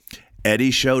 Eddie.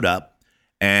 Eddie showed up,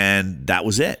 and that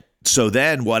was it. So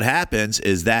then what happens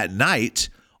is that night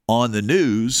on the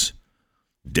news,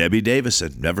 Debbie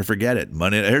Davison, never forget it.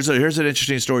 Money. Here's an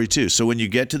interesting story too. So when you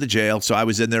get to the jail, so I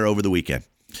was in there over the weekend.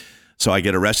 So I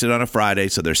get arrested on a Friday.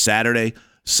 So there's Saturday,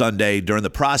 Sunday. During the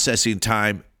processing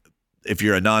time, if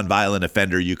you're a nonviolent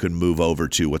offender, you can move over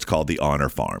to what's called the honor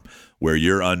farm, where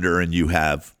you're under and you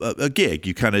have a gig.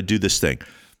 You kind of do this thing.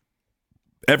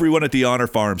 Everyone at the honor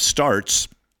farm starts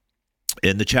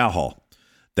in the chow hall.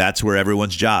 That's where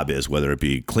everyone's job is, whether it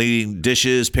be cleaning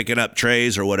dishes, picking up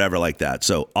trays, or whatever like that.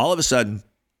 So all of a sudden,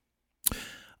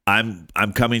 I'm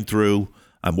coming through.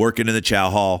 I'm working in the chow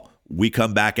hall. We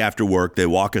come back after work. They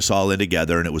walk us all in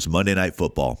together, and it was Monday Night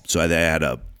Football. So they had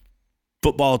a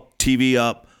football TV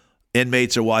up.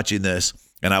 Inmates are watching this,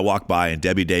 and I walk by, and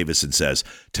Debbie Davison says,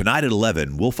 tonight at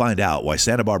 11, we'll find out why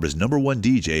Santa Barbara's number one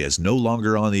DJ is no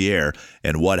longer on the air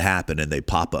and what happened, and they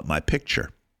pop up my picture.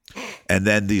 And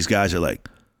then these guys are like,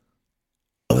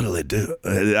 what do they do?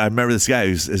 I remember this guy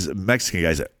who's a Mexican guy.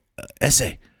 He's like,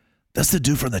 Ese, that's the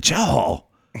dude from the chow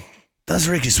hall. That's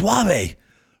Ricky Suave.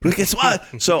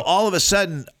 So all of a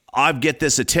sudden, I get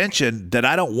this attention that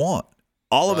I don't want.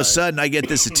 All of a sudden, I get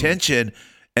this attention,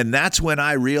 and that's when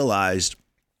I realized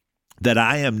that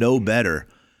I am no better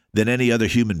than any other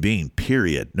human being,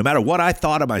 period. No matter what I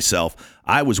thought of myself,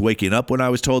 I was waking up when I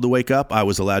was told to wake up. I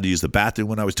was allowed to use the bathroom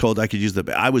when I was told I could use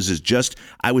I was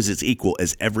as equal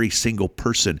as every single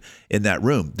person in that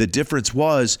room. The difference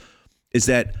is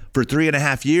that for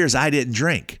 3.5 years, I didn't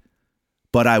drink.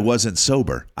 But I wasn't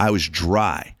sober. I was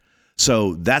dry.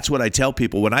 So that's what I tell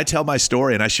people. When I tell my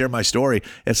story and I share my story,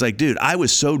 it's like, dude, I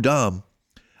was so dumb.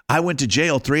 I went to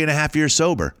jail 3.5 years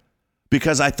sober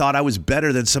because I thought I was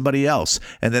better than somebody else.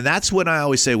 And then that's when I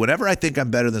always say, whenever I think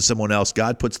I'm better than someone else,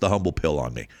 God puts the humble pill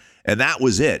on me. And that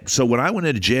was it. So when I went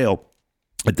into jail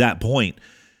at that point,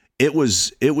 it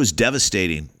was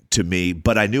devastating to me,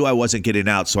 but I knew I wasn't getting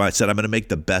out. So I said, I'm going to make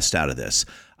the best out of this.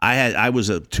 I was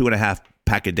a 2.5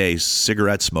 pack a day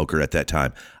cigarette smoker at that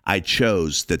time. I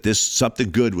chose that something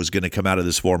good was going to come out of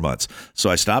this 4 months. So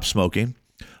I stopped smoking.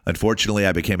 Unfortunately,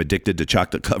 I became addicted to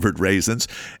chocolate-covered raisins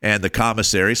and the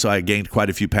commissary, so I gained quite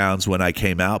a few pounds when I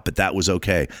came out, but that was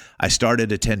okay. I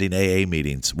started attending AA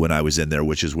meetings when I was in there,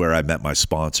 which is where I met my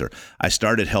sponsor. I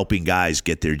started helping guys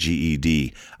get their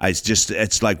GED.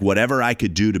 It's like whatever I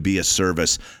could do to be a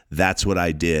service, that's what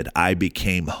I did. I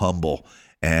became humble,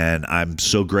 and I'm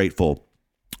so grateful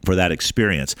for that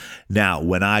experience. Now,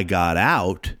 when I got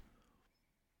out,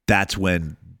 that's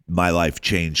when my life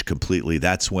changed completely.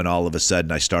 That's when all of a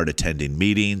sudden I started attending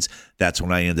meetings. That's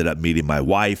when I ended up meeting my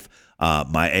wife.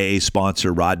 My AA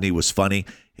sponsor, Rodney, was funny.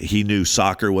 He knew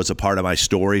soccer was a part of my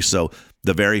story. So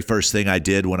the very first thing I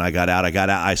did when I got out,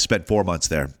 I spent 4 months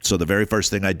there. So the very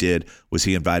first thing I did was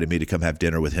he invited me to come have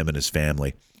dinner with him and his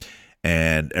family.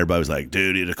 And everybody was like,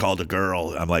 dude, you'd have called a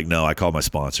girl. I'm like, no, I called my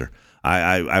sponsor.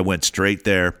 I went straight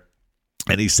there,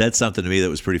 and he said something to me that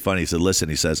was pretty funny. He said, listen,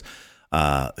 he says,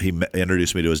 he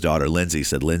introduced me to his daughter, Lindsay. He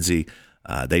said, Lindsay,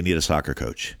 they need a soccer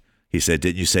coach. He said,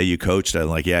 didn't you say you coached? I'm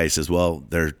like, yeah. He says, well,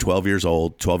 they're 12 years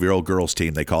old, 12-year-old girls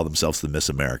team. They call themselves the Miss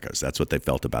Americas. That's what they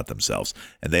felt about themselves.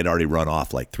 And they'd already run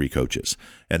off like 3 coaches.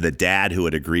 And the dad who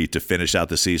had agreed to finish out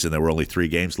the season, there were only 3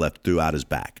 games left, threw out his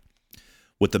back.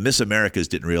 What the Miss Americas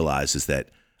didn't realize is that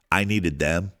I needed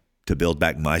them to build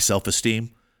back my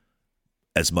self-esteem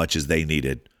as much as they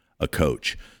needed a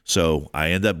coach. So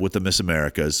I ended up with the Miss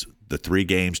Americas. The 3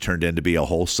 games turned into be a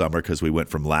whole summer because we went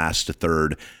from last to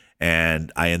third. And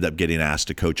I ended up getting asked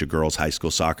to coach a girls' high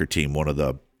school soccer team. One of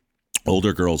the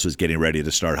older girls was getting ready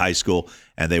to start high school,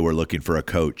 and they were looking for a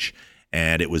coach.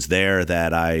 And it was there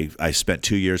that I spent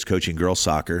 2 years coaching girls'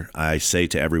 soccer. I say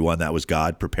to everyone that was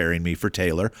God preparing me for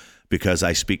Taylor because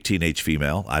I speak teenage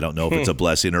female. I don't know if it's a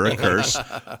blessing or a curse,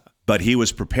 but he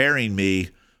was preparing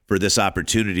me for this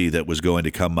opportunity that was going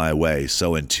to come my way.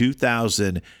 So in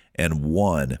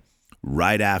 2001,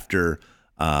 right after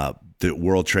the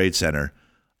World Trade Center,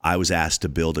 I was asked to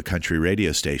build a country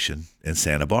radio station in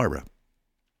Santa Barbara.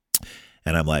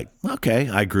 And I'm like, okay,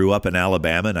 I grew up in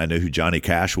Alabama and I knew who Johnny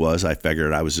Cash was. I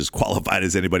figured I was as qualified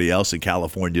as anybody else in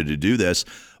California to do this.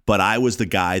 But I was the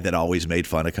guy that always made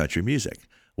fun of country music.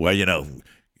 Well, you know,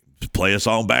 play a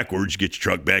song backwards, get your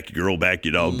truck back, your girl back,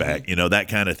 your dog back, you know, that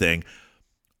kind of thing.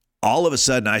 All of a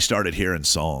sudden, I started hearing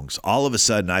songs. All of a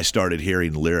sudden, I started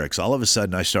hearing lyrics. All of a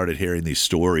sudden, I started hearing these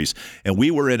stories. And we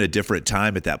were in a different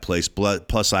time at that place.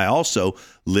 Plus, I also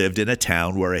lived in a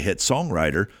town where a hit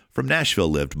songwriter from Nashville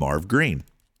lived, Marv Green.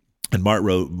 And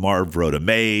Marv wrote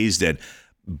Amazed and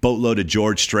Boatload of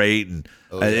George Strait. And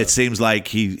it seems like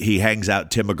he hangs out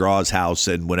Tim McGraw's house.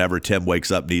 And whenever Tim wakes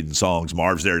up needing songs,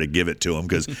 Marv's there to give it to him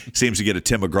because he seems to get a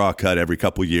Tim McGraw cut every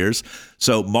couple years.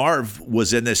 So Marv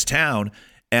was in this town.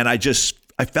 And I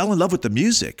fell in love with the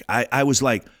music. I was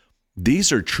like,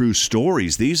 these are true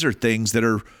stories. These are things that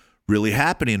are really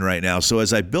happening right now. So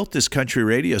as I built this country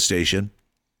radio station,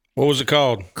 What was it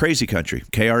called? Crazy Country,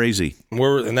 KRAZ.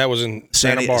 And that was in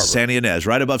Santa Barbara. Santa Ynez,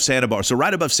 right above Santa Barbara. So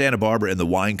right above Santa Barbara in the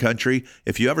wine country,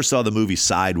 if you ever saw the movie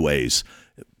Sideways,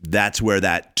 that's where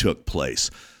that took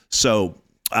place. So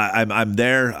I'm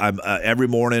there. Every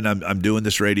morning I'm doing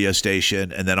this radio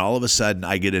station, and then all of a sudden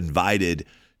I get invited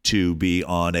to be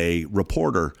on a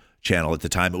reporter channel. At the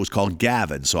time it was called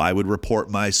Gavin. So I would report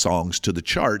my songs to the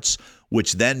charts,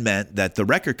 which then meant that the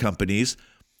record companies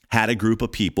had a group of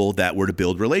people that were to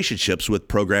build relationships with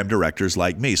program directors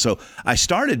like me. So I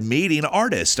started meeting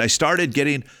artists. I started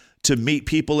getting to meet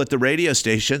people at the radio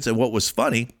stations. And what was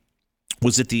funny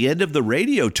was at the end of the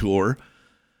radio tour,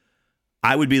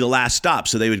 I would be the last stop.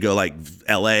 So they would go like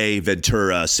LA,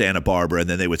 Ventura, Santa Barbara, and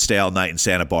then they would stay all night in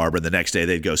Santa Barbara. And the next day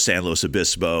they'd go San Luis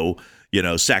Obispo,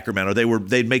 Sacramento.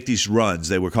 They'd make these runs.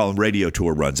 They were calling radio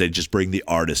tour runs. They'd just bring the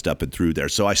artist up and through there.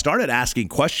 So I started asking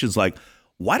questions like,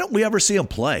 why don't we ever see them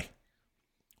play?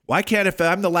 Why can't, if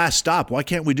I'm the last stop, why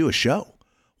can't we do a show?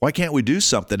 Why can't we do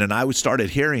something? And I started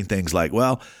hearing things like,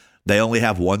 well, they only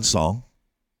have one song.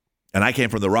 And I came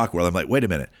from the rock world. I'm like, wait a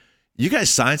minute. You guys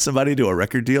signed somebody to a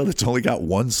record deal that's only got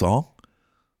one song?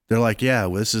 They're like, yeah,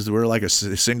 we're like a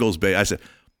singles base. I said,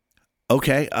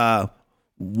 okay, well,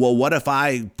 what if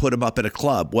I put them up at a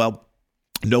club? Well,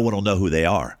 no one will know who they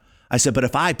are. I said, but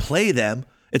if I play them,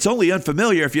 it's only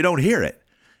unfamiliar if you don't hear it.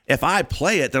 If I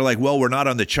play it, they're like, well, we're not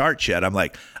on the charts yet. I'm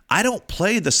like, I don't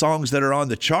play the songs that are on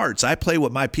the charts. I play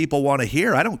what my people want to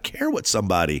hear. I don't care what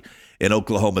somebody in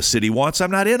Oklahoma City wants.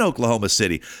 I'm not in Oklahoma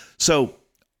City. So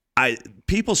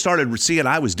people started seeing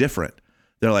I was different.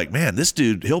 They're like, man, this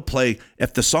dude, he'll play.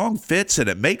 If the song fits and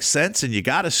it makes sense and you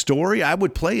got a story, I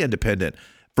would play independent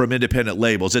from independent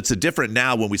labels. It's a different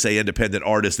now when we say independent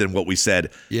artist than what we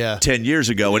said 10 years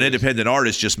ago. An independent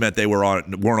artist just meant they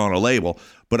weren't on a label.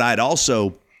 But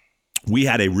we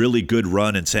had a really good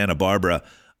run in Santa Barbara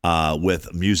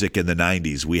with music in the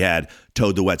 90s. We had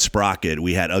Toad the Wet Sprocket.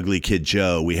 We had Ugly Kid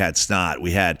Joe. We had Snot.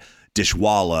 We had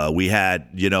Dishwalla. We had,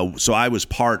 so I was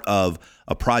part of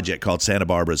a project called Santa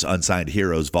Barbara's Unsigned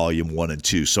Heroes Volume 1 and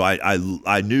 2. So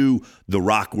I knew the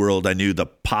rock world. I knew the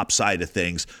pop side of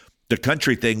things. The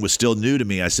country thing was still new to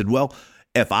me. I said, well,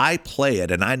 if I play it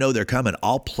and I know they're coming,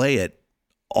 I'll play it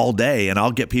all day and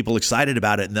I'll get people excited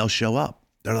about it and they'll show up.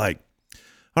 They're like,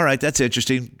 all right, that's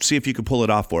interesting. See if you can pull it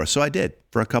off for us. So I did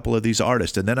for a couple of these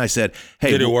artists. And then I said,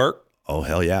 hey. Did it work? Oh,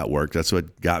 hell yeah, it worked. That's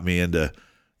what got me into,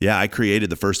 I created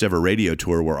the first ever radio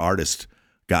tour where artists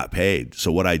got paid.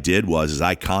 So what I did was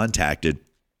I contacted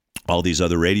all these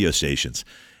other radio stations.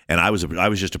 And I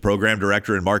was just a program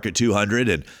director in Market 200,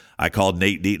 and I called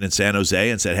Nate Deaton in San Jose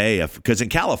and said, hey, because in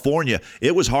California,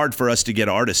 it was hard for us to get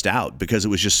artists out because it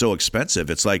was just so expensive.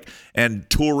 It's like, and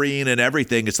touring and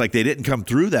everything, it's like they didn't come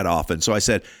through that often. So I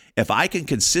said, if I can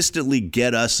consistently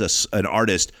get us an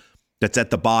artist that's at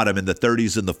the bottom in the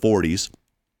 30s and the 40s,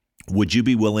 would you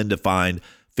be willing to find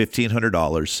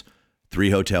 $1,500, 3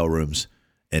 hotel rooms,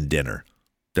 and dinner?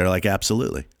 They're like,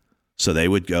 absolutely. So they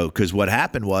would go, because what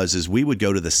happened was we would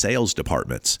go to the sales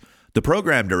departments. The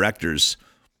program directors,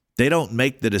 they don't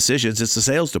make the decisions. It's the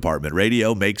sales department.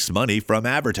 Radio makes money from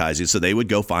advertising. So they would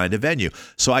go find a venue.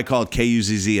 So I called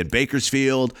KUZZ in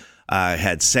Bakersfield. I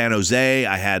had San Jose.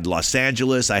 I had Los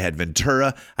Angeles. I had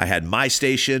Ventura. I had my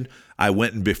station. I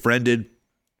went and befriended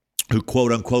who,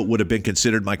 quote unquote, would have been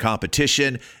considered my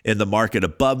competition in the market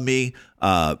above me.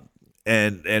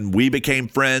 And we became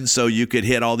friends, so you could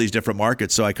hit all these different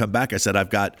markets. So I come back, I said,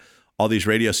 I've got all these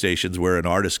radio stations where an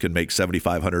artist can make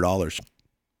 $7,500.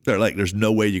 They're like, there's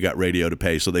no way you got radio to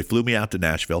pay. So they flew me out to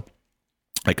Nashville.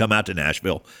 I come out to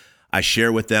Nashville. I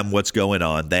share with them what's going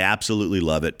on. They absolutely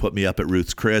love it. Put me up at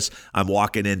Ruth's Chris. I'm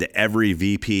walking into every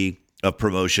VP of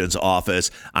promotions office.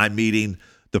 I'm meeting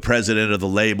the president of the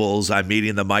labels. I'm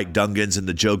meeting the Mike Dungans and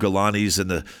the Joe Galanis and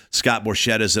the Scott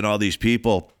Borchettas and all these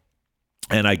people.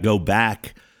 And I go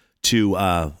back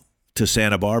to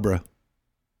Santa Barbara.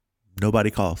 Nobody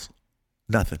calls.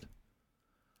 Nothing.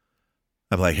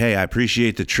 I'm like, hey, I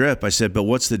appreciate the trip. I said, but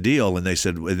what's the deal? And they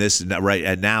said, right,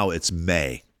 and now it's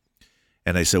May.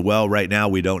 And I said, well, right now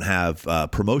we don't have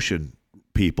promotion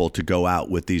people to go out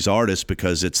with these artists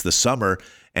because it's the summer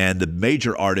and the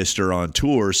major artists are on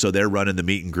tour. So they're running the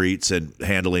meet and greets and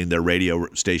handling their radio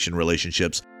station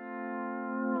relationships.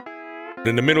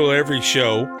 In the middle of every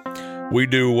show, we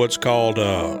do what's called,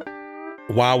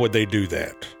 why would they do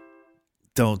that?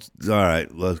 All right.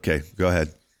 Okay. Go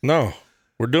ahead. No,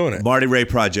 we're doing it. Marty Ray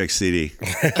Project CD.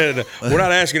 We're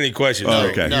not asking any questions.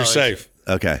 Okay. You're safe.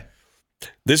 Okay.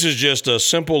 This is just a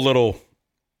simple little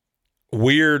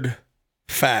weird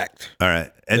fact. All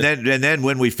right. And then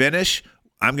when we finish,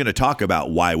 I'm going to talk about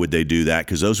why would they do that,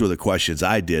 because those were the questions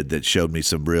I did that showed me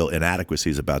some real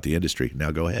inadequacies about the industry.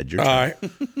 Now go ahead. Your turn. All right.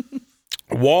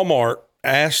 Walmart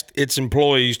asked its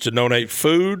employees to donate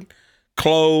food,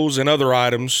 clothes, and other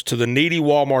items to the needy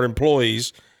Walmart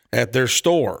employees at their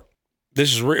store.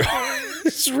 This is real.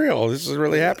 This is real. This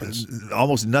really happens.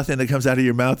 Almost nothing that comes out of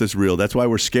your mouth is real. That's why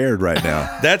we're scared right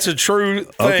now. That's a true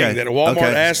thing that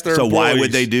Walmart asked their employees. So why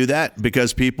would they do that?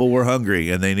 Because people were hungry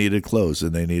and they needed clothes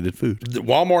and they needed food.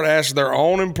 Walmart asked their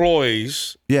own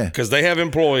employees. Yeah. Because they have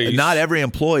employees. Not every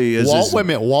employee is. Wait a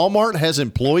minute. Walmart has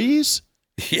employees?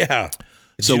 Yeah.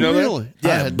 So you know really?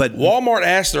 Yeah, but Walmart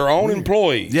asked their own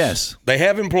employees. Yes. They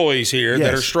have employees here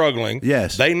that are struggling.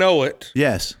 Yes. They know it.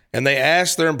 Yes. And they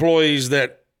asked their employees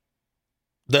the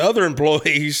other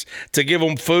employees to give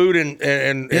them food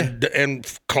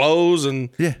and clothes and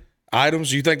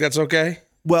items. You think that's okay?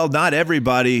 Well, not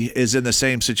everybody is in the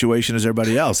same situation as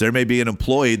everybody else. There may be an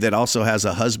employee that also has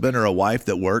a husband or a wife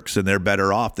that works, and they're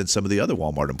better off than some of the other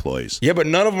Walmart employees. Yeah, but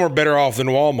none of them are better off than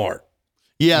Walmart.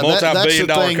 Yeah,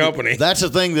 multi-billion-dollar company. That's the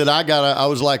thing that I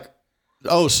was like,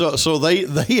 oh, so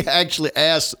they actually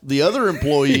asked the other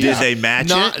employees. Did they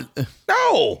match it?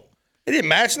 No. They didn't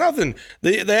match nothing.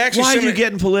 They actually. Why are you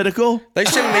getting political? They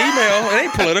sent an email. It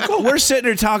ain't political. We're sitting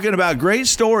here talking about great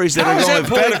stories that are going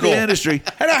to affect the industry.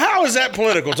 And how is that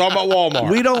political? Talking about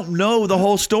Walmart. We don't know the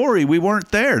whole story. We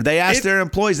weren't there. They asked their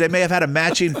employees. They may have had a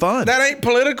matching fund. That ain't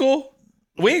political.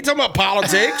 We ain't talking about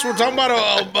politics. We're talking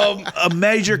about a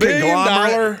major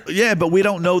conglomerate. Yeah, but we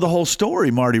don't know the whole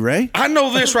story, Marty Ray. I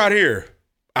know this right here.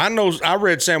 I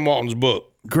read Sam Walton's book.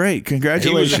 Great.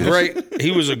 Congratulations.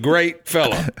 He was a great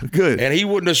fella. Good. And he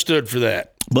wouldn't have stood for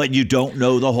that. But you don't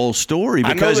know the whole story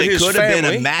because it could have been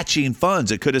a matching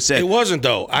funds. It could have said. It wasn't,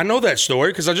 though. I know that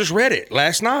story because I just read it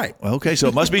last night. Okay, so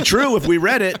it must be true if we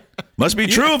read it. Must be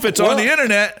true if it's on the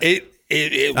internet.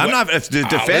 I'm not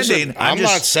defending. Listen, I'm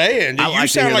not saying. You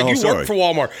sound like you work for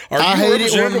Walmart. I hate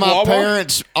it when my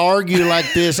parents argue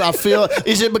like this. I feel,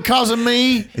 is it because of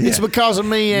me? Yeah. It's because of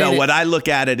me. No, what I look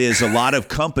at it is a lot of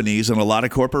companies and a lot of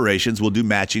corporations will do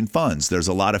matching funds. There's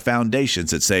a lot of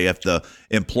foundations that say if the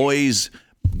employees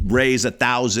raise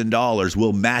 $1,000,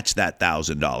 we'll match that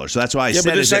 $1,000. So that's why I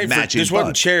said it's matching. This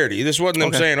wasn't charity. This wasn't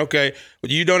them saying, okay,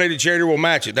 you donated to charity, we'll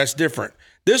match it. That's different.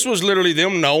 This was literally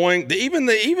them knowing, even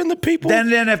the people.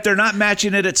 Then if they're not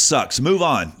matching it, it sucks. Move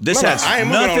on. This has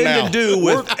nothing to do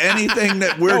with anything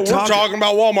that we're talking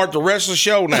about Walmart the rest of the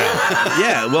show now.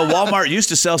 Yeah, well, Walmart used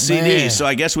to sell CDs, so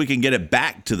I guess we can get it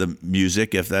back to the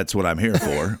music if that's what I'm here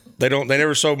for. They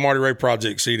never sold Marty Ray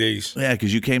Project CDs. Yeah,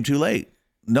 because you came too late.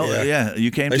 No, you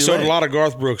came too late. They sold a lot of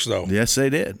Garth Brooks, though. Yes, they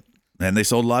did. And they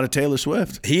sold a lot of Taylor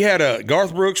Swift.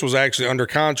 Garth Brooks was actually under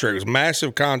contract. It was a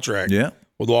massive contract. Yeah.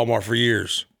 With Walmart for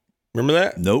years. Remember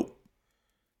that? Nope.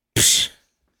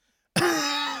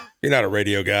 You're not a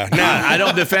radio guy. No, I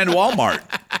don't defend Walmart.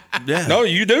 Yeah. No,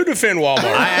 you do defend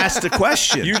Walmart. I asked the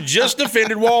question. You just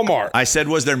defended Walmart. I said,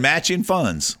 was there matching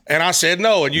funds? And I said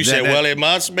no. And you said, well, it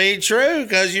must be true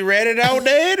because you read it on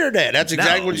the internet. That's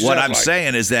exactly what you said. What I'm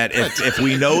saying is that if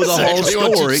we know the whole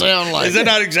story. Is that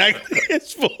not exactly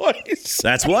his voice?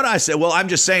 That's what I said. Well, I'm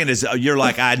just saying is you're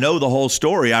like, I know the whole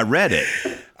story. I read it.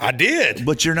 I did.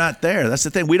 But you're not there. That's the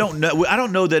thing. We don't know. I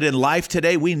don't know that in life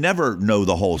today, we never know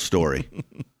the whole story.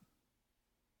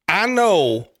 I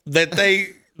know that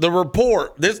the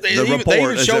report, they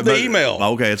even showed the email.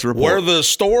 Okay, it's a report. Where the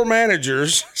store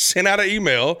managers sent out an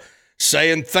email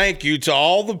saying thank you to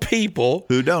all the people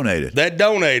who donated. That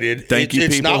donated. Thank you,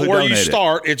 people who donated. It's not where you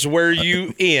start, it's where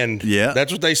you end. Yeah.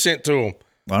 That's what they sent to them.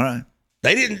 All right.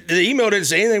 The email didn't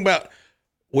say anything about,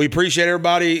 we appreciate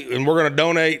everybody and we're going to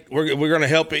donate. We're going to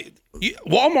help it.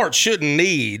 Walmart shouldn't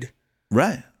need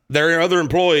their other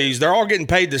employees. They're all getting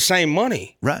paid the same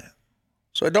money. Right.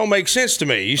 So it don't make sense to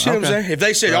me. You see what I'm saying? If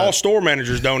they said all store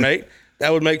managers donate,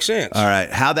 that would make sense. All right.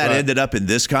 How that ended up in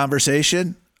this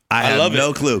conversation, I have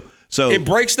no clue. So it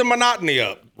breaks the monotony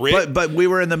up, Rick. But we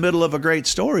were in the middle of a great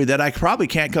story that I probably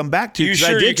can't come back to because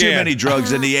I did too many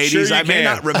drugs in the 80s. I may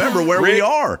not remember where Rick, we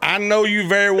are. I know you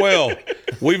very well.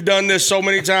 We've done this so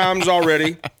many times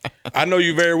already. I know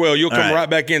you very well. You'll come right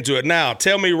back into it. Now,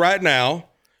 tell me right now,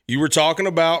 you were talking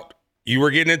about, you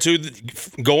were getting into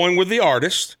going with the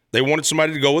artist. They wanted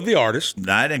somebody to go with the artist.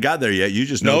 No, I didn't got there yet. You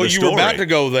just know the story. No, you were about to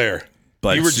go there.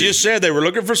 But you just said they were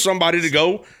looking for somebody to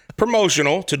go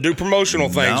to do promotional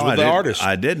things with the artist.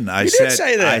 I didn't. You did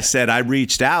say that. I said I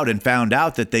reached out and found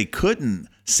out that they couldn't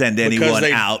send anyone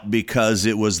out because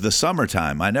it was the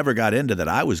summertime. I never got into that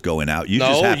I was going out. You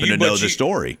just happened to know the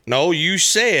story. No, you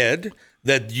said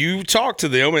that you talked to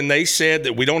them and they said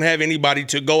that we don't have anybody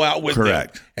to go out with them.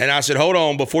 Correct. And I said, hold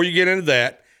on, before you get into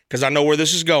that, because I know where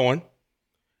this is going.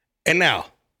 And now,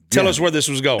 tell us where this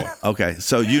was going. Okay,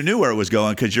 so you knew where it was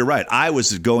going because you're right. I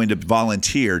was going to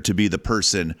volunteer to be the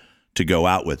person to go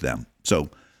out with them. So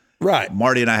right.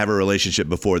 Marty and I have a relationship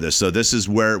before this. So this is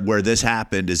where this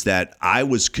happened, is that I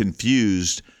was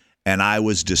confused and I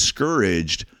was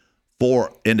discouraged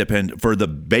for the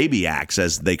baby acts,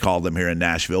 as they call them here in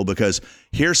Nashville, because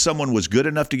here someone was good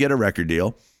enough to get a record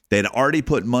deal. They'd already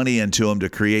put money into them to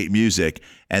create music,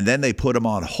 and then they put them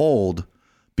on hold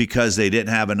because they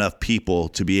didn't have enough people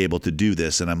to be able to do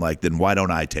this. And I'm like, then why don't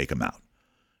I take them out?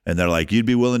 And they're like, you'd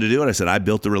be willing to do it? I said, I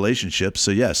built the relationship, so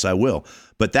yes, I will.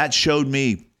 But that showed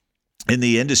me in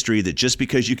the industry that just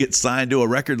because you get signed to a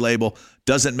record label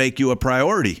doesn't make you a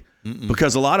priority.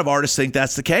 Because a lot of artists think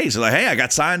that's the case. They're like, hey, I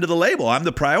got signed to the label. I'm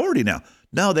the priority now.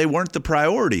 No, they weren't the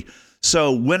priority.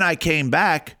 So when I came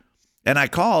back and I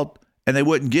called and they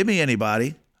wouldn't give me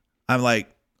anybody, I'm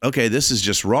like, okay, this is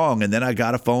just wrong. And then I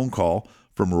got a phone call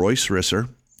from Royce Risser,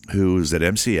 who's at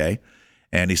MCA.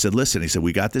 And he said, listen,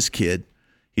 we got this kid.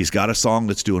 He's got a song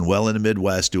that's doing well in the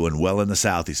Midwest, doing well in the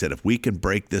South. He said, if we can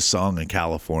break this song in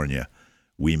California,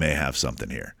 we may have something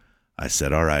here. I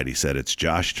said, all right. He said, it's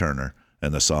Josh Turner.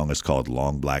 And the song is called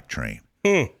Long Black Train.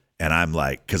 And I'm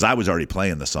like, because I was already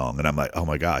playing the song, and I'm like, oh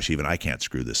my gosh, even I can't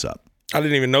screw this up. I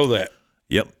didn't even know that.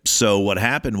 Yep. So what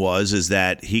happened is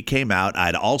that he came out.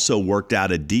 I'd also worked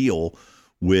out a deal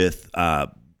with that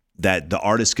the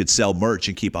artist could sell merch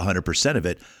and keep 100% of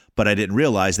it. But I didn't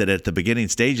realize that at the beginning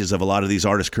stages of a lot of these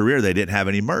artists' career, they didn't have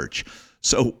any merch.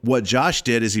 So what Josh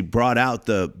did is he brought out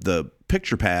the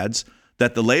picture pads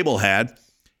that the label had,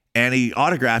 and he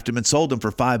autographed them and sold them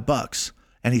for $5.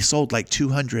 And he sold like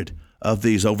 200 of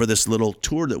these over this little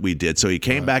tour that we did. So he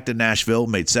came back to Nashville,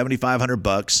 made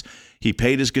 $7,500. He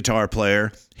paid his guitar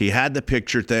player. He had the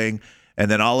picture thing. And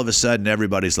then all of a sudden,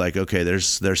 everybody's like, okay,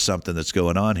 there's something that's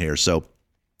going on here. So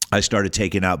I started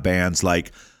taking out bands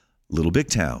like Little Big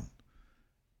Town,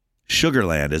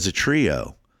 Sugarland as a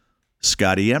trio,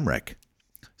 Scotty Emmerich.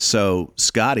 So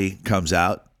Scotty comes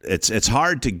out. It's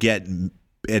hard to get.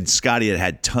 And Scotty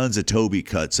had tons of Toby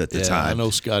cuts at the time. I know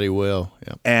Scotty well.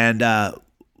 Yeah. And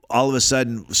all of a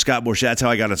sudden, Scott Borchetta, that's how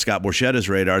I got on Scott Borchetta's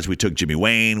radars. We took Jimmy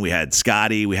Wayne, we had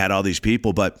Scotty, we had all these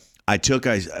people. But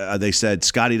they said,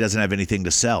 Scotty doesn't have anything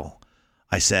to sell.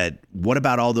 I said, what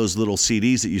about all those little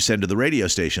CDs that you send to the radio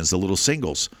stations, the little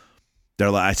singles?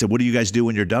 I said, what do you guys do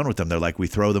when you're done with them? They're like, we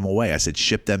throw them away. I said,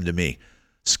 ship them to me.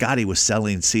 Scotty was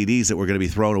selling CDs that were going to be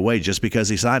thrown away just because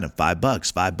he signed them.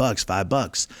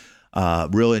 $5.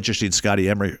 Real interesting Scotty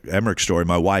Emmerich story.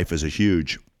 My wife is a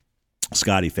huge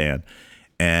Scotty fan.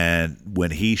 And when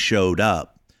he showed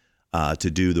up to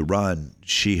do the run,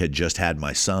 she had just had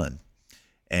my son.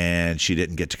 And she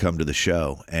didn't get to come to the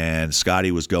show. And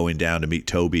Scotty was going down to meet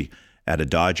Toby at a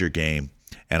Dodger game.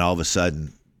 And all of a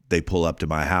sudden, they pull up to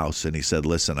my house. And he said,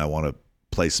 listen, I want to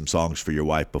play some songs for your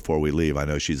wife before we leave. I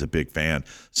know she's a big fan.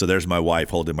 So there's my wife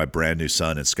holding my brand new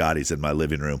son. And Scotty's in my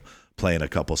living room playing a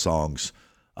couple songs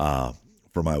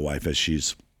for my wife as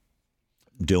she's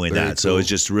doing that. Cool. So it's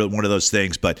just one of those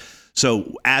things. But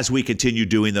so as we continue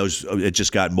doing those, it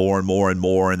just got more and more and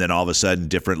more. And then all of a sudden,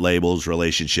 different labels,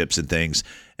 relationships and things.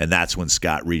 And that's when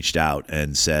Scott reached out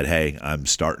and said, hey, I'm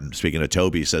starting. Speaking of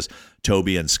Toby, he says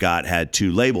Toby and Scott had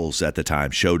two labels at the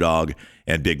time, Show Dog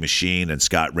and Big Machine. And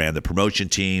Scott ran the promotion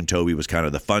team. Toby was kind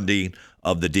of the funding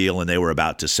of the deal, and they were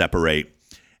about to separate.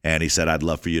 And he said, I'd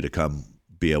love for you to come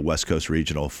be a West Coast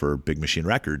regional for Big Machine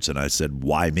Records. And I said,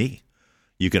 why me?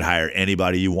 You can hire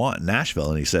anybody you want in Nashville.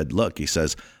 And he said, look,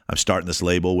 I'm starting this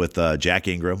label with Jack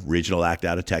Ingram, regional act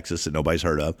out of Texas that nobody's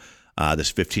heard of.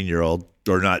 This 15-year-old,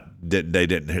 or not,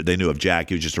 they knew of Jack.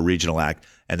 He was just a regional act.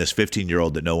 And this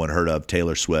 15-year-old that no one heard of,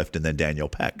 Taylor Swift, and then Daniel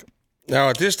Peck. Now,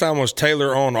 at this time, was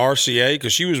Taylor on RCA?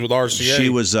 Because she was with RCA. She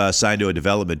was signed to a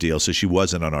development deal, so she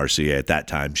wasn't on RCA at that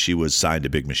time. She was signed to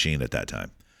Big Machine at that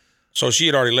time. So she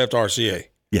had already left RCA.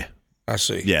 Yeah. I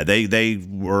see. Yeah, they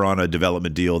were on a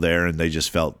development deal there, and they just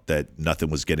felt that nothing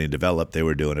was getting developed. They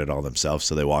were doing it all themselves,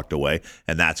 so they walked away.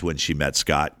 And that's when she met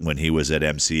Scott when he was at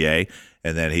MCA.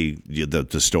 And then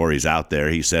the story's out there.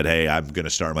 He said, hey, I'm going to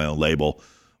start my own label.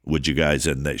 Would you guys?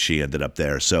 And that she ended up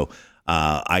there. So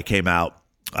I came out,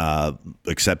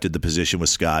 accepted the position with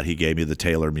Scott. He gave me the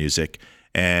Taylor music.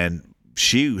 And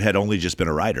she had only just been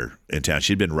a writer in town.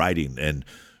 She'd been writing and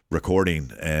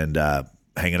recording and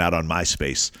hanging out on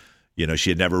MySpace. You know, she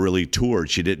had never really toured.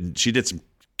 She did some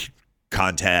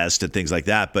contests and things like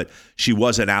that, but she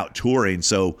wasn't out touring.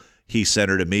 So he sent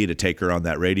her to me to take her on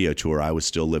that radio tour. I was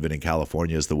still living in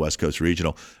California as the West Coast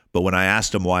Regional. But when I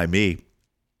asked him why me,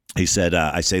 he said,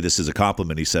 I say this as a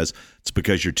compliment. He says, it's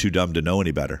because you're too dumb to know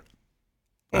any better.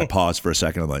 I paused for a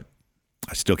second. I'm like,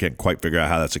 I still can't quite figure out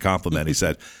how that's a compliment. He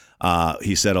said,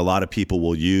 He said a lot of people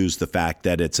will use the fact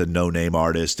that it's a no-name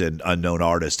artist and unknown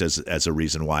artist as a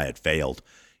reason why it failed.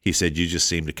 He said, you just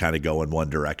seem to kind of go in one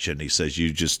direction. He says,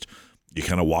 you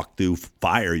kind of walk through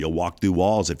fire. You'll walk through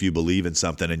walls if you believe in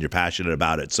something and you're passionate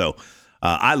about it. So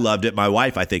I loved it. My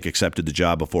wife, I think, accepted the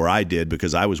job before I did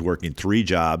because I was working 3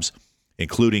 jobs,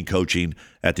 including coaching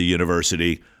at the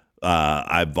university.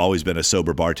 I've always been a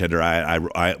sober bartender.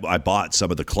 I bought some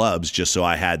of the clubs just so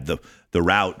I had the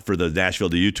route for the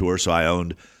Nashville to U tour. So I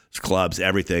owned clubs,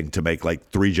 everything, to make like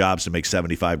 3 jobs to make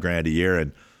 $75,000 a year.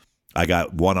 And I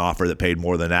got one offer that paid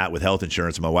more than that with health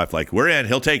insurance. And my wife like, we're in,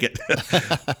 he'll take it.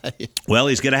 Well,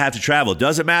 he's going to have to travel.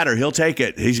 Doesn't matter. He'll take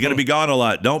it. He's going to be gone a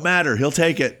lot. Don't matter. He'll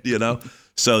take it,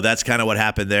 So that's kind of what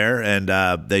happened there. And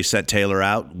they sent Taylor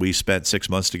out. We spent 6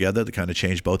 months together to kind of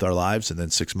change both our lives. And then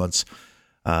 6 months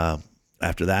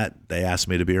after that, they asked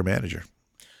me to be her manager.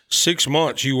 6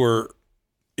 months you were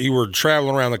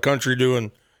traveling around the country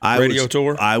doing radio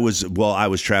tour? I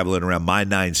was traveling around my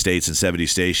 9 states and 70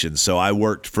 stations. So I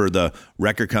worked for the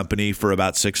record company for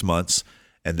about 6 months.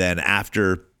 And then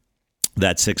after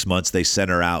that 6 months, they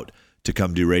sent her out to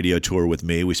come do radio tour with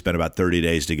me. We spent about 30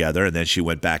 days together. And then she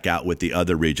went back out with the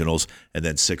other regionals. And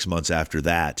then 6 months after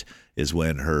that is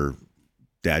when her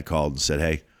dad called and said,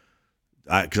 hey,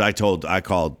 because I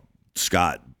called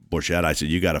Scott Borchett. I said,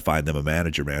 you got to find them a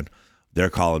manager, man. They're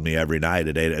calling me every night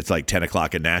at 8. It's like 10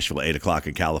 o'clock in Nashville, 8 o'clock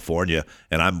in California,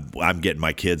 and I'm getting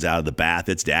my kids out of the bath.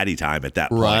 It's daddy time at that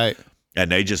point. Right. And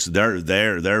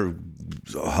they're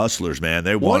hustlers, man.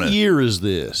 They want. What year is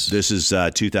this? This is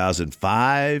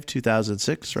 2005,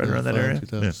 2006, right around that area.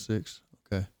 2006.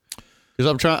 Yeah. Okay. Because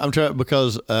I'm trying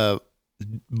because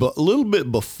but a little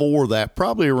bit before that,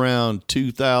 probably around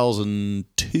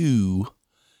 2002.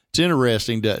 It's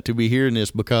interesting to be hearing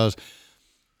this because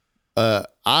I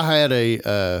had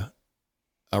a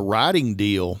writing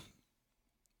deal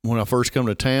when I first come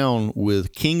to town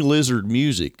with King Lizard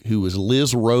Music, who was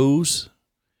Liz Rose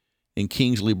and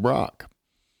Kingsley Brock.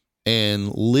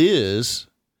 And Liz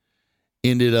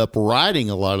ended up writing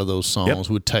a lot of those songs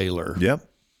with Taylor. Yep.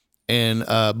 And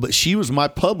but she was my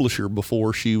publisher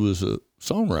before she was a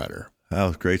songwriter.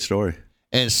 Oh, great story.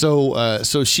 And so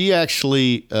she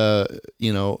actually,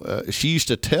 she used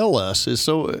to tell us, it's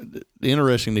so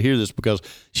interesting to hear this because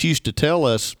she used to tell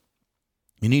us,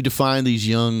 you need to find these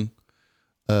young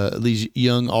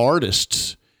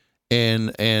artists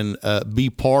and be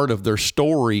part of their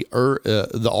story, or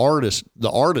the artist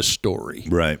story.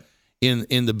 Right.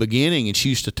 In the beginning. And she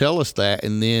used to tell us that.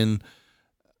 And then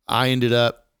I ended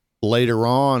up later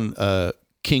on,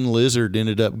 King Lizard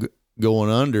ended up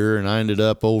going under, and I ended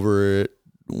up over at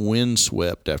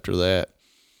Windswept after that.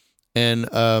 And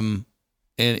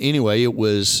anyway, it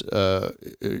was I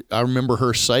remember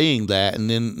her saying that, and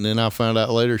then I found out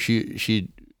later she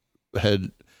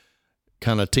had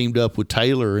kind of teamed up with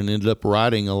Taylor and ended up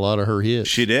writing a lot of her hits.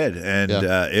 She did, and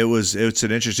it's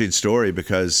an interesting story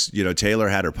because Taylor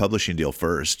had her publishing deal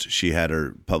first. She had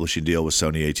her publishing deal with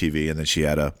Sony ATV, and then she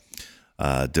had a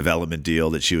development deal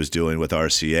that she was doing with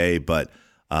RCA, but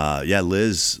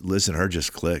Liz and her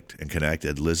just clicked and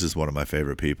connected. Liz is one of my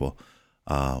favorite people.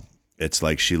 It's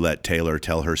like she let Taylor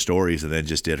tell her stories and then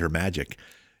just did her magic.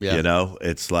 Yeah.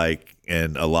 It's like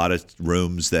in a lot of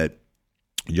rooms that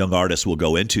young artists will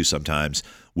go into sometimes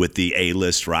with the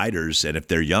A-list writers. And if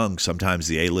they're young, sometimes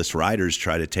the A-list writers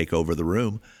try to take over the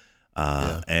room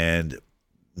and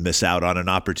miss out on an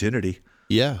opportunity.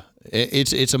 Yeah.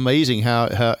 It's amazing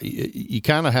how you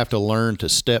kind of have to learn to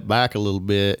step back a little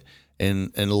bit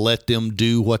and let them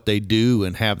do what they do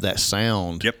and have that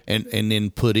sound. Yep. And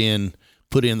then put in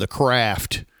the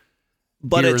craft.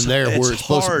 But here it's, and there it's where it's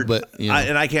hard. But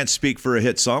and I can't speak for a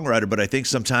hit songwriter, but I think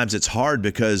sometimes it's hard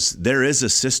because there is a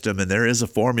system and there is a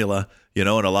formula, and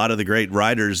a lot of the great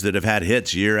writers that have had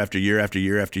hits year after year after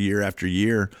year after year after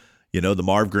year, the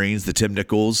Marv Greens, the Tim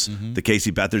Nichols, the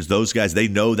Casey Beathards, those guys, they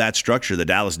know that structure. The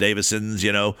Dallas Davisons,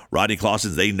 Rodney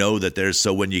Clawsons, they know that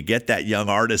so when you get that young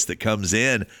artist that comes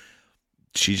in,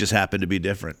 she just happened to be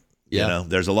different. Yeah.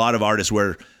 There's a lot of artists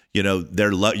where,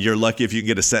 you're lucky if you can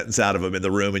get a sentence out of them in the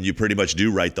room and you pretty much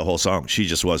do write the whole song. She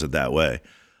just wasn't that way.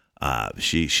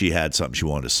 She had something she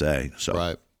wanted to say. So.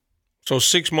 Right. So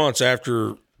 6 months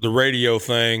after the radio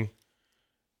thing,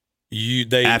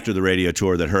 after the radio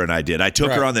tour that her and I did, I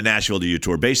took her on the Nashville to U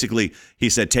tour. Basically, he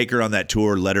said, take her on that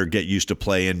tour, let her get used to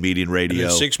playing, meeting radio.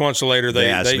 And then 6 months later,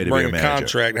 they bring a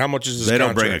contract. How much is this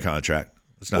contract? They don't bring a contract.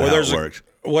 That's not how it works.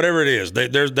 Whatever it is, they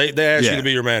ask you to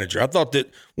be your manager. I thought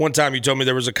that one time you told me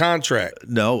there was a contract.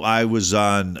 No, I was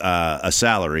on a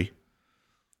salary,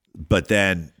 but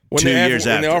then When 2 years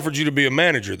when after. they offered you to be a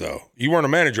manager, though, you weren't a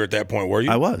manager at that point, were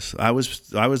you? I was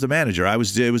the manager. It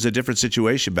was a different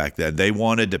situation back then. They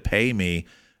wanted to pay me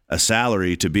a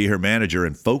salary to be her manager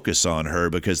and focus on her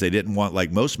because they didn't want,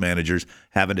 like most managers,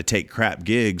 having to take crap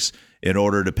gigs in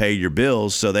order to pay your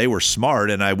bills. So they were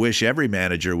smart, and I wish every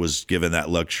manager was given that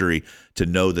luxury to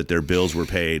know that their bills were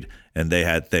paid and they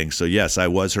had things. So yes, I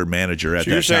was her manager at that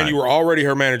time. So you're saying you were already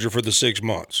her manager for the 6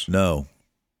 months? No.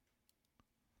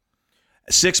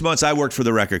 6 months I worked for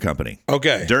the record company.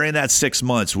 Okay. During that 6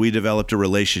 months, we developed a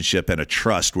relationship and a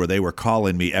trust where they were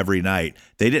calling me every night.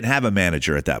 They didn't have a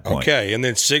manager at that point. Okay, and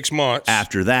then 6 months.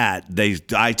 After that,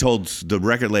 I told the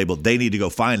record label they need to go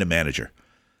find a manager.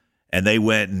 And they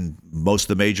went, and most of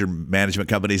the major management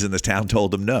companies in this town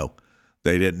told them no.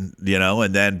 They didn't,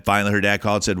 and then finally her dad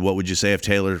called and said, what would you say if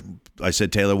I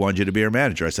said Taylor wanted you to be her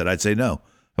manager? I said, I'd say no.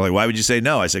 I'm like, why would you say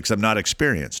no? I said, because I'm not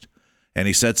experienced. And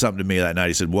he said something to me that night.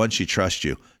 He said, 1, she trusts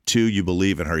you. 2, you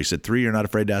believe in her. He said, 3, you're not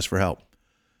afraid to ask for help.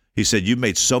 He said, you've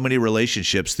made so many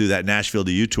relationships through that Nashville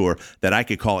to You tour that I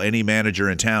could call any manager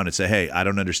in town and say, hey, I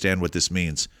don't understand what this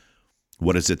means.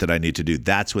 What is it that I need to do?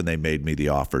 That's when they made me the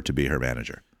offer to be her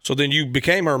manager. So then you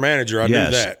became her manager. I knew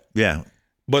that. Yeah.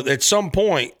 But at some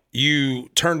point, you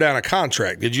turned down a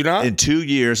contract, did you not? In 2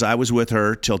 years, I was with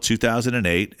her till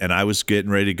 2008, and I was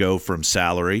getting ready to go from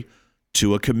salary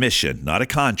to a commission, not a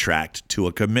contract, to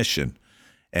a commission.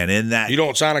 And in that, you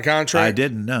don't sign a contract? I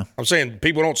didn't, no. I'm saying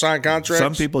people don't sign contracts?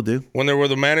 Some people do. When they're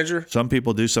with a manager? Some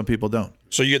people do, some people don't.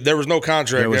 So there was no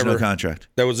contract no contract.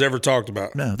 That was ever talked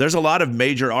about? No. There's a lot of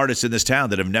major artists in this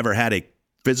town that have never had a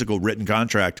physical written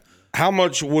contract. How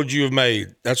much would you have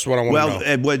made? That's what I want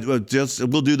to know. Well,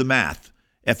 we'll do the math.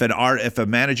 If a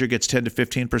manager gets 10 to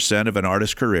 15% of an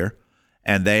artist's career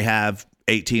and they have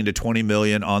 18 to 20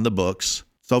 million on the books,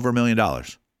 it's over $1 million.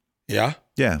 Yeah?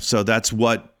 Yeah. So that's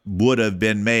what would have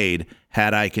been made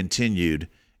had I continued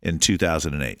in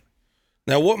 2008.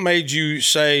 Now, what made you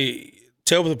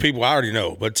tell the people, I already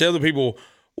know, but tell the people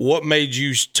what made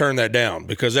you turn that down?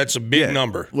 Because that's a big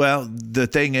number. Well, the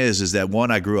thing is that,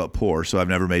 one, I grew up poor, so I've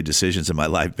never made decisions in my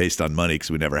life based on money because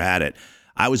we never had it.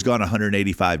 I was gone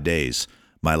 185 days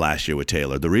my last year with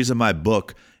Taylor. The reason my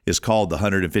book is called the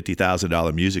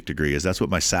 $150,000 music degree is that's what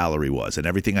my salary was. And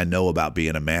everything I know about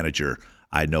being a manager,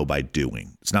 I know by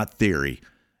doing. It's not theory.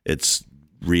 It's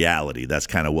reality. That's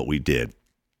kind of what we did.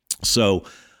 So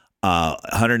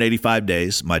 185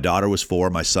 days. My daughter was 4.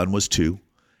 My son was 2.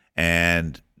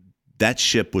 And that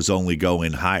ship was only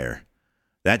going higher.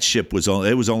 That ship was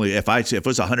only, if it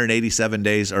was 187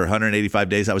 days or 185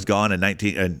 days I was gone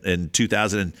in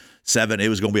 2007, it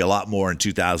was going to be a lot more in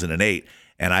 2008.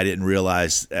 And I didn't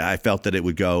realize, I felt that it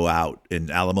would go out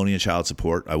in alimony and child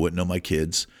support. I wouldn't know my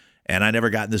kids. And I never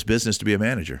got in this business to be a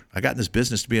manager. I got in this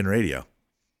business to be in radio.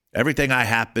 Everything I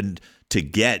happened to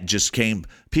get just came,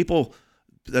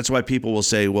 that's why people will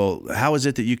say, well, how is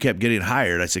it that you kept getting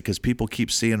hired? I said, because people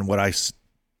keep seeing what I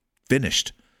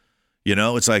finished.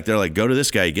 It's like, they're like, go to this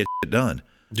guy, you get shit done.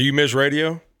 Do you miss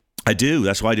radio? I do.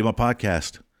 That's why I do my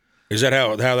podcast. Is that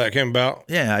how that came about?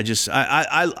 Yeah, I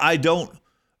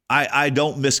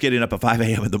don't miss getting up at 5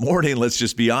 a.m. in the morning, let's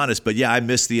just be honest. But yeah, I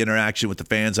miss the interaction with the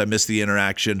fans. I miss the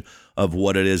interaction of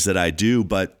what it is that I do.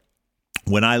 But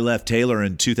when I left Taylor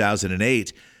in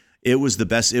 2008, it was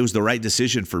the right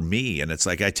decision for me. And it's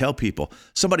like, I tell people,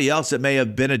 somebody else, it may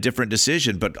have been a different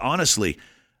decision, but honestly,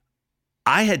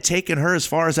 I had taken her as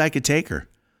far as I could take her.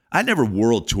 I never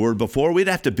world toured before. We'd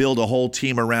have to build a whole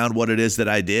team around what it is that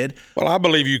I did. Well, I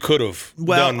believe you could have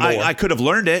done more. I could have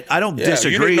learned it. I don't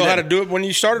disagree. You didn't know how to do it when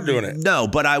you started doing it. No,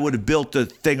 but I would have built the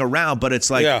thing around. But it's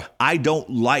like,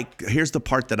 here's the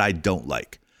part that I don't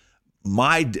like.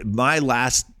 My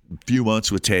last few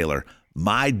months with Taylor,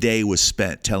 my day was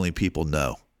spent telling people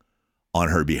no on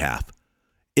her behalf.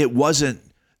 It wasn't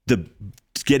the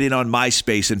getting on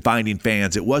MySpace and finding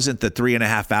fans. It wasn't the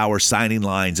 3.5 hour signing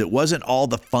lines. It wasn't all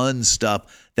the fun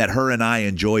stuff that her and I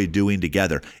enjoyed doing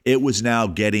together. It was now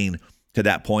getting to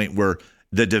that point where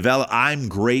I'm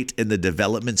great in the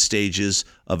development stages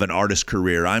of an artist's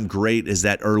career. I'm great as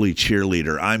that early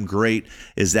cheerleader. I'm great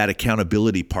as that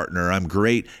accountability partner. I'm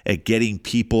great at getting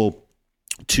people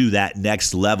to that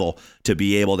next level to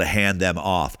be able to hand them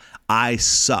off. I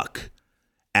suck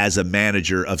as a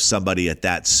manager of somebody at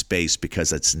that space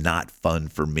because it's not fun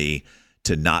for me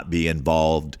to not be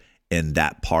involved in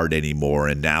that part anymore.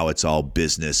 And now it's all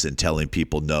business and telling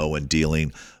people no and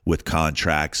dealing with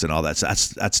contracts and all that. So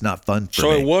that's not fun for me.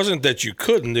 So it wasn't that you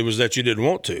couldn't, it was that you didn't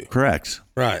want to. Correct.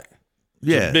 Right.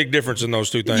 Yeah. There's a big difference in those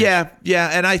two things. Yeah.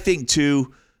 And I think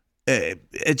too,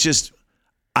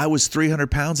 I was 300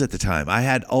 pounds at the time. I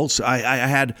had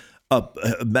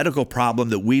a medical problem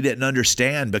that we didn't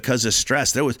understand because of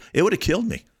stress, it would have killed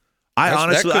me. I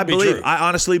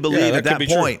honestly believe at that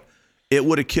point it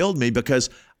would have killed me because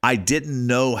I didn't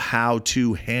know how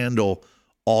to handle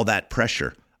all that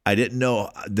pressure. I didn't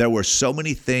know there were so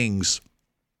many things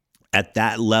at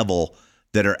that level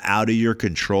that are out of your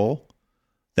control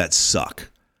that suck.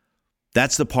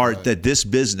 That's the part that this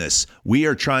business, we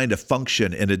are trying to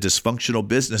function in a dysfunctional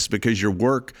business because your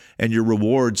work and your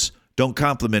rewards don't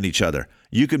complement each other.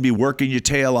 You could be working your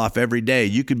tail off every day.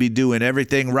 You could be doing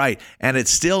everything right, and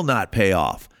it's still not pay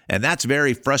off. And that's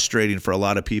very frustrating for a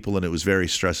lot of people, and it was very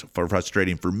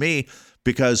frustrating for me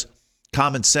because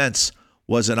common sense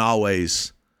wasn't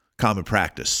always common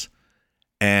practice.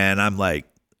 And I'm like,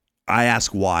 I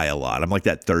ask why a lot. I'm like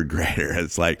that third grader.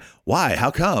 It's like, why?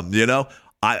 How come?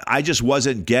 I just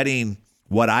wasn't getting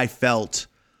what I felt.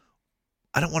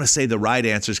 I don't want to say the right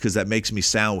answers because that makes me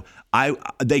sound.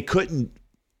 They couldn't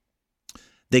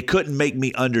make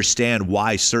me understand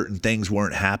why certain things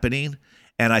weren't happening,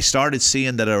 and I started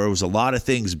seeing that there was a lot of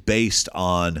things based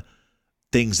on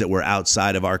things that were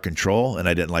outside of our control, and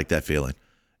I didn't like that feeling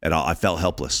at all. I felt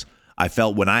helpless. I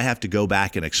felt when I have to go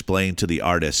back and explain to the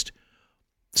artist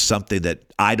something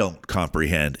that I don't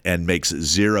comprehend and makes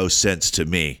zero sense to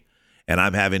me, and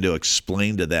I'm having to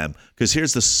explain to them. Because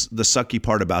here's the sucky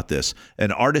part about this.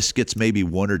 An artist gets maybe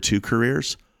 1 or 2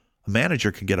 careers. A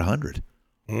manager can get 100.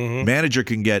 Mm-hmm. Manager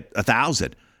can get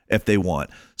 1,000 if they want.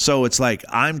 So it's like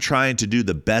I'm trying to do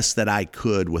the best that I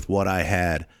could with what I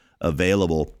had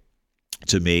available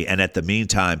to me. And at the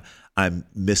meantime, I'm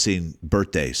missing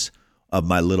birthdays of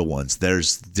my little ones.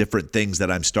 There's different things that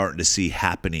I'm starting to see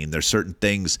happening. There's certain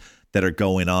things that are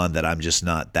going on that I'm just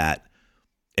not that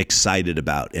excited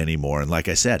about anymore. And like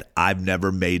I said, I've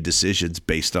never made decisions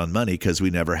based on money because we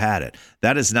never had it.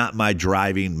 That is not my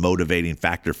driving, motivating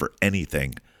factor for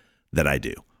anything that I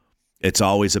do. It's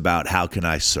always about how can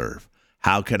I serve?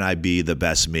 How can I be the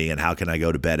best me? And how can I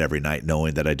go to bed every night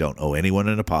knowing that I don't owe anyone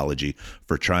an apology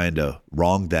for trying to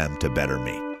wrong them to better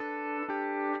me?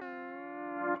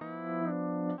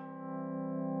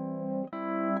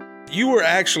 You were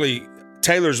actually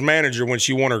Taylor's manager when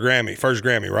she won her Grammy, first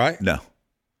Grammy, right?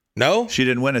 No? She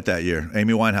didn't win it that year.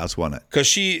 Amy Winehouse won it.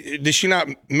 Because did she not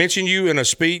mention you in a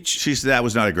speech? She said that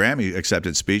was not a Grammy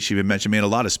accepted speech. She even mentioned me in a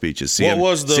lot of speeches. What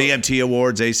was the CMT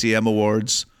Awards, ACM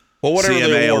Awards, well, whatever CMA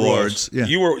the award Awards. Was.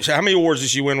 Yeah. How many awards did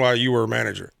she win while you were a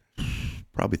manager?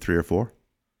 Probably 3 or 4.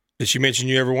 Did she mention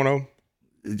you every one of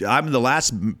them? I'm the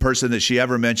last person that she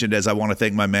ever mentioned as I want to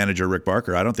thank my manager, Rick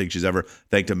Barker. I don't think she's ever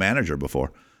thanked a manager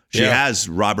before. She has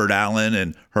Robert Allen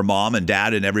and her mom and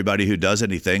dad and everybody who does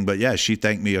anything. But, yeah, she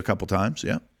thanked me a couple times,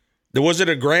 yeah. Was it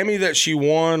a Grammy that she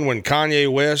won when Kanye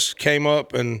West came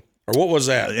up? Or what was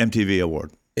that? MTV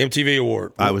Award. MTV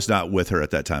Award. I was not with her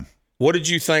at that time. What did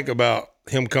you think about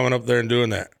him coming up there and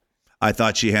doing that? I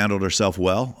thought she handled herself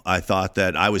well. I thought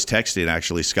that I was texting,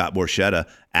 actually, Scott Borchetta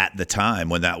at the time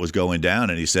when that was going down,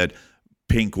 and he said,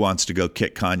 Pink wants to go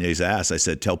kick Kanye's ass. I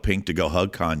said, tell Pink to go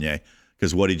hug Kanye.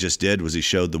 Because what he just did was he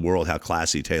showed the world how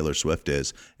classy Taylor Swift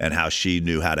is and how she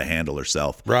knew how to handle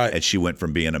herself. Right. And she went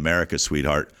from being America's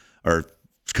sweetheart or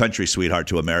country sweetheart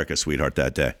to America's sweetheart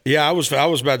that day. Yeah, I was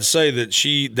about to say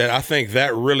that I think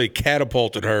that really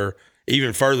catapulted her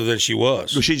even further than she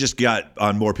was. Well, she just got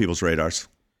on more people's radars.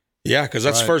 Yeah, because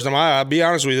that's the first time I'll be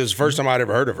honest with you, this is the first time I'd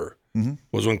ever heard of her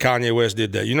was when Kanye West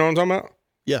did that. You know what I'm talking about?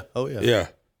 Yeah. Oh, yeah. Yeah.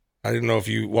 I didn't know if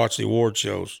you watched the award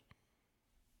shows.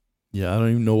 Yeah, I don't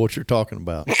even know what you're talking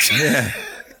about. Yeah.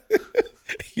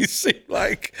 You seem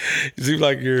like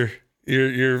you're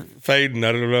fading.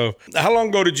 I don't know. How long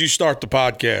ago did you start the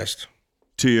podcast?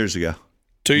 2 years ago.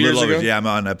 2 years ago? Yeah, I'm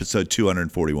on episode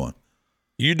 241.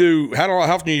 You do. How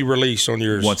often do you release on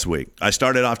yours? Once a week. I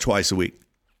started off twice a week,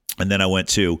 and then I went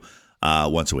to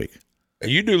once a week.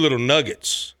 You do little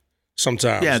nuggets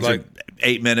sometimes. Yeah, it's like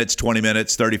 8 minutes, 20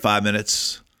 minutes, 35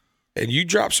 minutes. And you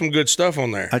drop some good stuff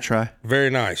on there. I try. Very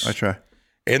nice. I try.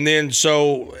 And then,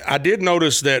 so I did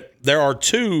notice that there are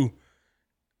 2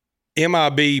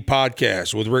 MIB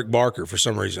podcasts with Rick Barker for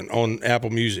some reason on Apple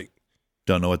Music.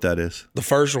 Don't know what that is. The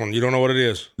first one, you don't know what it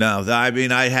is? No, I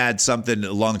mean, I had something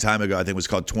a long time ago. I think it was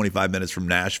called 25 Minutes from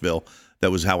Nashville. That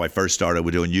was how I first started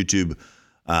with doing YouTube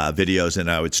videos,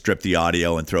 and I would strip the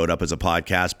audio and throw it up as a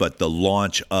podcast. But the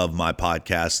launch of my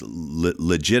podcast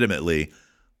legitimately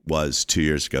was 2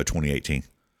 years ago, 2018.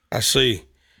 I see.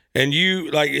 And you,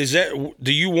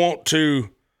 do you want to,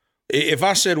 if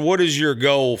I said, what is your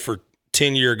goal for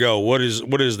 10-year goal? What is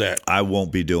that? I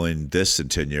won't be doing this in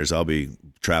 10 years. I'll be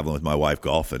traveling with my wife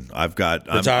golfing.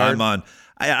 Retired?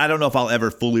 I don't know if I'll ever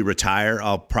fully retire.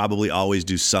 I'll probably always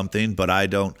do something, but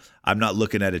I'm not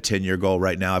looking at a 10-year goal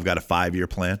right now. I've got a 5-year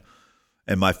plan.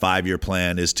 And my 5-year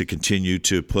plan is to continue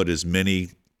to put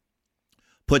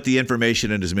the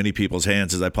information in as many people's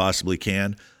hands as I possibly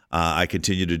can. I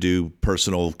continue to do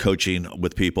personal coaching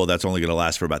with people. That's only going to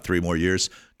last for about 3 more years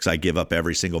because I give up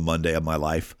every single Monday of my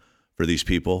life for these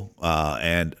people.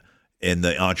 And in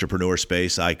the entrepreneur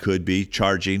space, I could be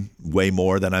charging way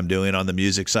more than I'm doing on the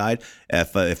music side.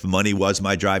 If money was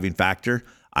my driving factor,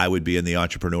 I would be in the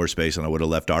entrepreneur space and I would have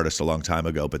left artists a long time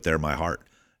ago, but they're my heart.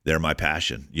 They're my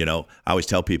passion. You know, I always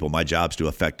tell people my job's to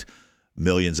affect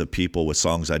millions of people with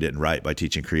songs I didn't write by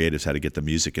teaching creatives how to get the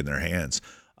music in their hands.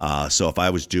 So if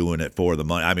I was doing it for the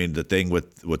money, I mean, the thing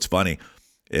with what's funny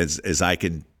is I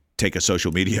can take a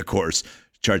social media course,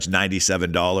 charge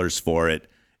 $97 for it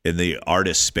in the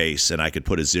artist space, and I could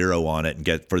put a 0 on it and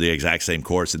get for the exact same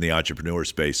course in the entrepreneur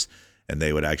space, and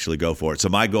they would actually go for it. So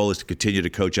my goal is to continue to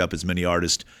coach up as many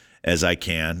artists as I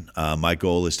can. My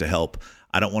goal is to help,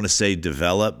 I don't want to say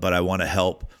develop, but I want to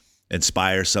help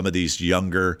inspire some of these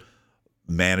younger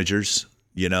managers.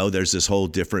 You know, there's this whole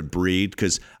different breed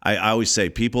because I always say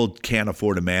people can't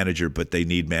afford a manager, but they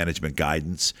need management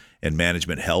guidance and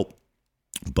management help.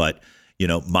 But, you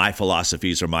know, my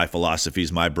philosophies are my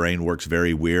philosophies. My brain works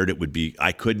very weird.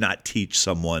 I could not teach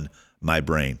someone my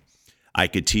brain. I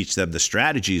could teach them the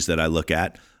strategies that I look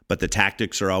at, but the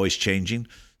tactics are always changing.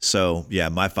 So, yeah,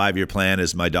 my 5-year plan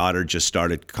is my daughter just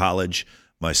started college.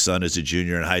 My son is a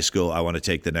junior in high school. I want to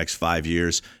take the next 5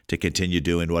 years to continue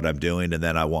doing what I'm doing. And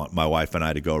then I want my wife and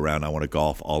I to go around. I want to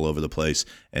golf all over the place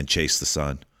and chase the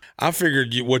sun. I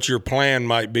figured what your plan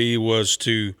might be was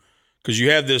because you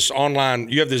have this online,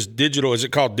 you have this digital, is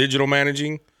it called digital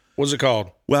managing? What's it called?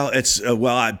 Well,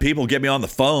 people get me on the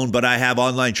phone, but I have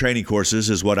online training courses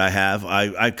is what I have.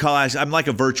 I'm like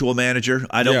a virtual manager.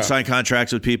 I don't sign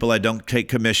contracts with people. I don't take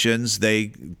commissions. They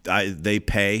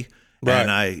pay. Right.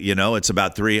 And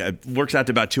it works out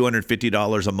to about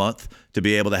 $250 a month to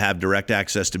be able to have direct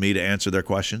access to me to answer their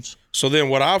questions. So then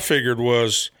what I figured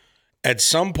was at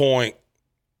some point,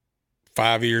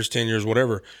 5 years, 10 years,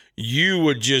 whatever, you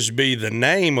would just be the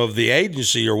name of the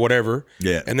agency or whatever.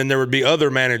 Yeah. And then there would be other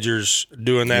managers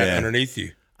doing that underneath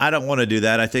you. I don't want to do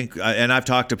that. I think, and I've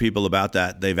talked to people about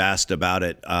that. They've asked about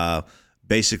it.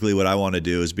 Basically what I want to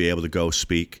do is be able to go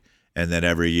speak and then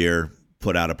every year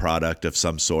put out a product of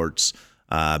some sorts,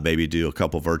 maybe do a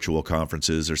couple virtual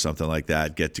conferences or something like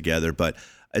that, get together. But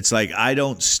it's like I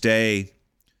don't stay.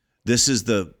 This is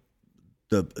the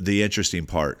interesting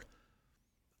part.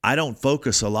 I don't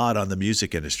focus a lot on the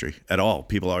music industry at all.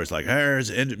 People are always like, hey, there's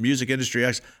music industry.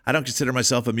 I don't consider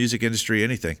myself a music industry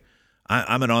anything.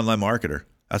 I'm an online marketer.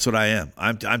 That's what I am.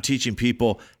 I'm teaching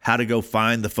people how to go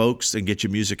find the folks and get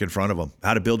your music in front of them,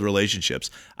 how to build relationships.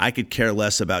 I could care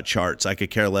less about charts. I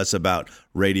could care less about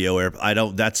radio.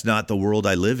 That's not the world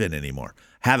I live in anymore.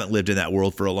 Haven't lived in that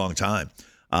world for a long time.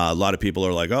 A lot of people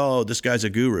are like, oh, this guy's a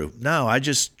guru. No, I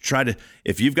just try to,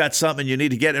 if you've got something you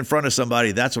need to get in front of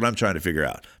somebody, that's what I'm trying to figure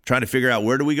out. I'm trying to figure out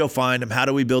where do we go find them? How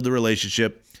do we build the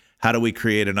relationship? How do we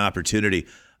create an opportunity?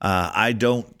 I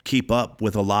don't keep up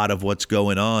with a lot of what's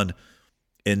going on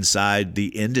inside the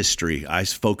industry. I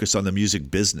focus on the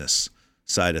music business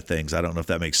side of things. I don't know if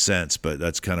that makes sense, but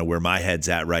that's kind of where my head's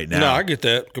at right now. No, I get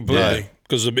that completely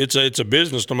because it's a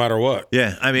business no matter what.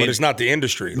 Yeah, I mean, but it's not the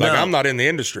industry. Like I'm not in the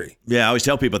industry. Yeah, I always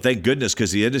tell people, thank goodness,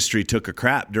 because the industry took a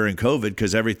crap during COVID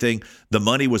because the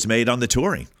money was made on the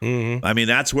touring. Mm-hmm. I mean,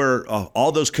 that's where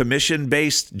all those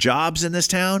commission-based jobs in this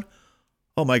town.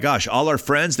 Oh my gosh, all our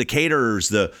friends, the caterers,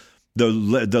 the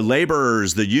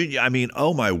laborers, the union. I mean,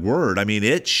 oh my word. I mean,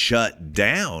 it shut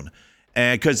down.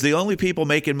 And because the only people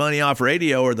making money off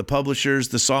radio are the publishers,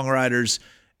 the songwriters,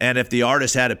 and if the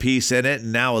artist had a piece in it,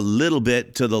 and now a little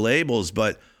bit to the labels,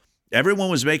 but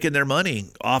everyone was making their money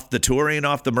off the touring,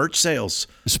 off the merch sales.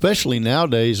 Especially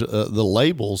nowadays, the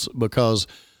labels, because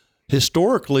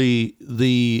historically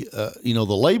the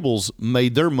labels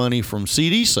made their money from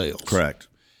CD sales. Correct.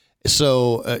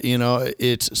 So,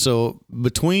 it's so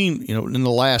between, in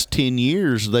the last 10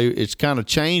 years, it's kind of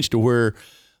changed to where,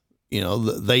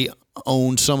 they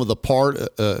own some of the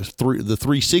the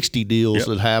 360 deals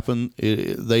that happen.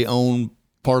 They own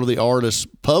part of the artist's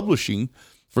publishing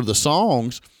for the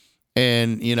songs.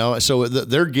 And, so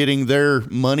they're getting their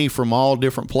money from all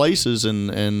different places.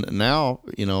 And now,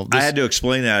 I had to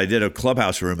explain that. I did a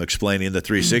Clubhouse room explaining the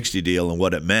 360 deal and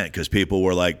what it meant because people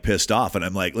were like pissed off. And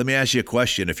I'm like, let me ask you a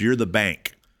question. If you're the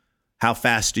bank, how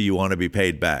fast do you want to be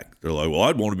paid back? They're like, well,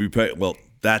 I'd want to be paid. Well,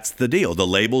 that's the deal. The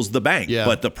label's the bank. Yeah.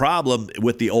 But the problem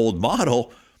with the old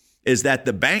model is that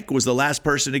the bank was the last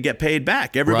person to get paid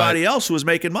back. Everybody else was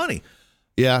making money.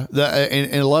 Yeah,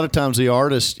 and a lot of times the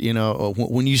artist, you know,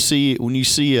 when you see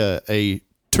a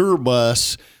tour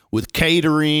bus with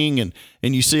catering and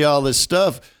you see all this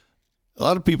stuff, a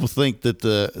lot of people think that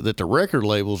the record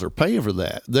labels are paying for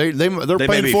that. They're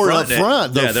paying for it up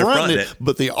front. They're fronting it,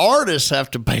 but the artists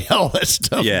have to pay all that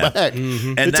stuff back.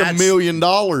 Mm-hmm. And it's $1 million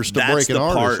to break an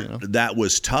artist. Part that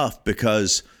was tough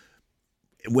because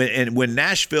when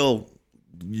Nashville,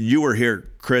 you were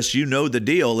here, Chris, you know the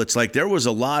deal. It's like there was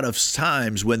a lot of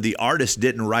times when the artist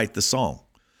didn't write the song.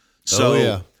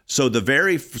 So So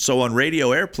on radio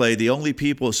airplay, the only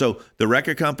people, so the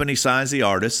record company signs the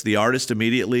artist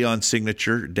immediately on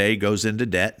signature day goes into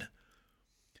debt.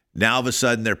 Now all of a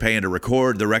sudden they're paying to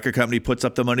record. The record company puts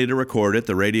up the money to record it.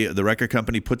 The record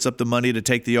company puts up the money to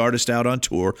take the artist out on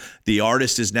tour. The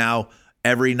artist is now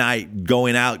every night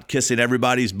going out, kissing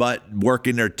everybody's butt,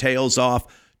 working their tails off,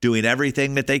 doing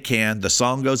everything that they can. The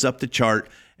song goes up the chart.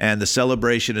 And the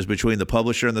celebration is between the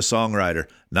publisher and the songwriter,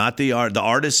 not the art. The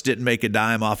artist didn't make a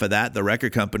dime off of that. The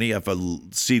record company, if a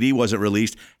CD wasn't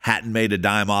released, hadn't made a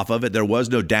dime off of it. There was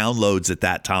no downloads at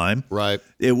that time. Right.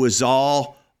 It was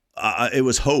all. It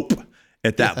was hope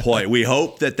at that point. We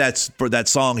hope that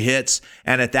song hits.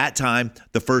 And at that time,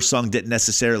 the first song didn't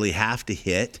necessarily have to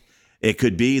hit. It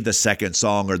could be the second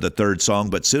song or the third song.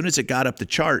 But soon as it got up the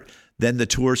chart, then the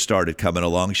tour started coming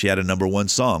along. She had a number one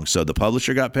song. So the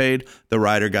publisher got paid, the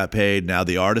writer got paid. Now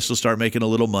the artist will start making a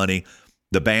little money.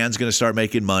 The band's going to start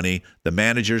making money. The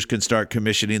managers can start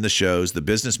commissioning the shows. The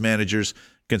business managers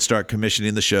can start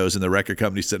commissioning the shows. And the record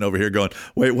company's sitting over here going,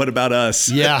 wait, what about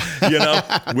us? Yeah. You know,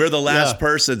 we're the last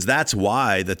persons. That's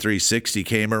why the 360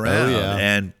 came around. Oh,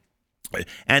 yeah.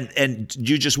 And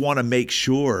you just want to make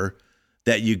sure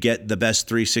that you get the best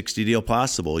 360 deal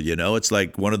possible. You know, it's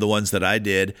like one of the ones that I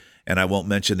did, and I won't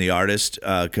mention the artist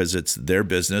because it's their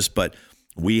business, but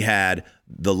we had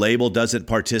the label doesn't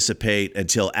participate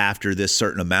until after this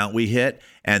certain amount we hit,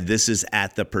 and this is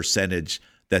at the percentage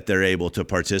that they're able to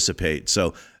participate.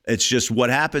 So it's just what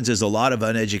happens is a lot of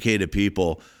uneducated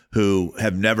people who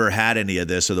have never had any of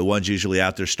this are the ones usually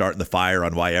out there starting the fire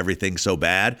on why everything's so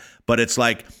bad. But it's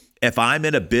like, if I'm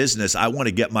in a business, I want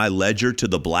to get my ledger to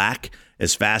the black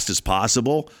as fast as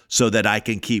possible so that I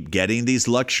can keep getting these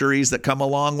luxuries that come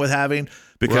along with having.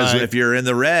 Because if you're in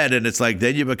the red, and it's like,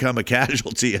 then you become a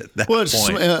casualty at that point.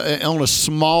 On a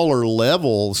smaller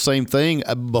level, same thing.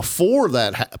 Before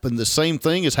that happened, the same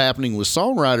thing is happening with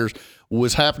songwriters.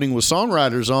 Was happening with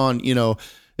songwriters on, you know,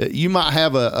 you might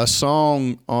have a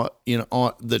song on, you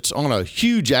know, that's on a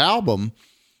huge album,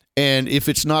 and if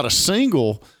it's not a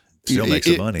single, still makes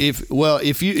some money. As a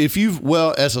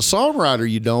songwriter,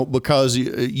 you don't, because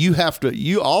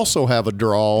you also have a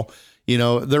draw. You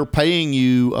know, they're paying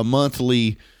you a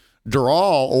monthly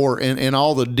draw, and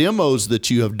all the demos that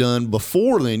you have done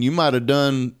before then. You might have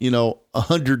done,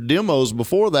 100 demos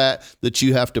before that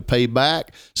you have to pay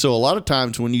back. So a lot of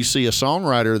times when you see a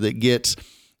songwriter that gets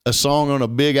a song on a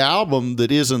big album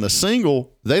that isn't a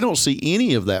single, they don't see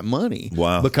any of that money.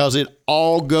 Wow. Because it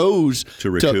all goes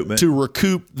to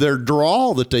recoup their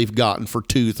draw that they've gotten for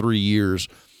 2-3 years.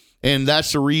 And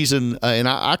that's the reason, and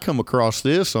I come across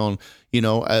this on,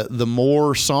 the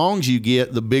more songs you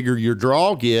get, the bigger your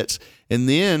draw gets. And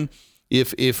then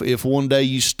if one day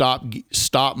you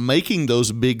stop making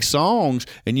those big songs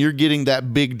and you're getting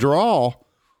that big draw,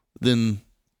 then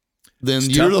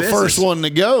you're the first one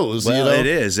that goes. Well, it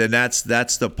is, and that's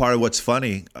the part of what's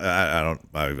funny. I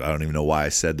don't even know why I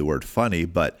said the word funny,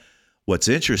 but what's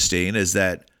interesting is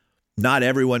that not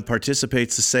everyone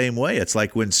participates the same way. It's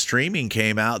like when streaming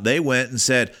came out, they went and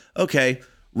said, okay,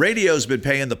 radio's been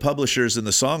paying the publishers and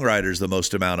the songwriters the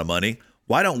most amount of money.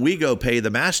 Why don't we go pay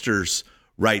the masters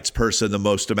rights person the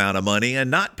most amount of money and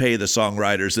not pay the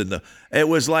songwriters? It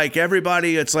was like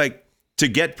everybody, it's like, to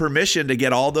get permission to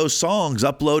get all those songs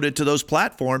uploaded to those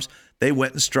platforms, they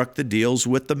went and struck the deals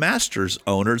with the masters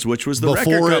owners, which was the record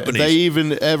companies. Before they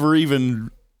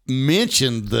even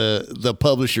mentioned the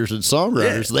publishers and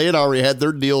songwriters, they had already had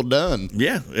their deal done.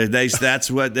 Yeah,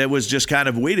 that's what it was, just kind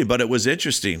of weedy, but it was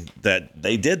interesting that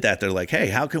they did that. They're like, hey,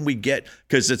 how can we get,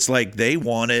 because it's like they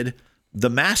wanted the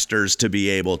masters to be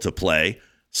able to play.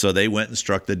 So they went and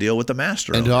struck the deal with the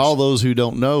master owners. And to all those who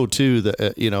don't know, too,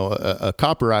 a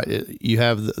copyright, you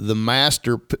have the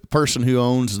master person who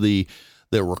owns the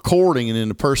recording, and then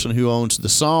the person who owns the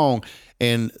song.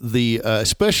 And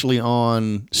especially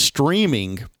on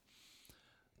streaming,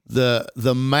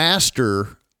 the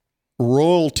master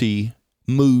royalty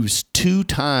moves 2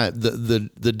 times. The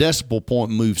decibel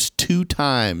point moves 2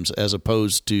 times as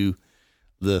opposed to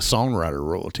the songwriter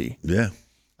royalty. Yeah.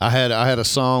 I had a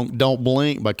song, "Don't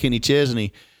Blink" by Kenny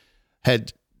Chesney,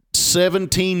 had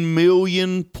 17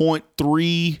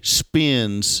 million.3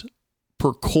 spins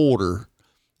per quarter,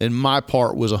 and my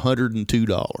part was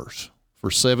 $102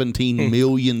 for 17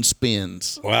 million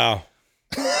spins. Wow.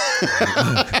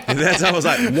 That's I was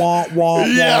like, wah, wah, wah,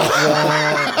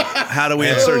 wah. How do we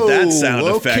insert that sound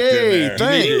effect in there?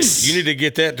 Thanks. You need to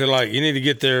get that to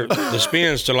the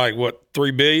spins to like what,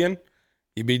 3 billion?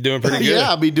 You'd be doing pretty good.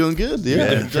 Yeah, I'd be doing good.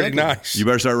 Yeah, exactly. Pretty nice. You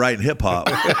better start writing hip hop.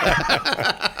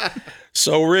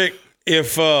 So Rick,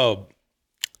 if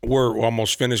we're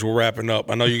almost finished, we're wrapping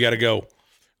up. I know you got to go.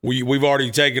 We've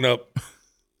already taken up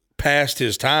past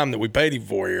his time that we paid him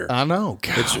for here. I know.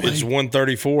 It's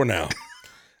 1:34 now.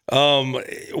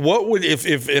 What would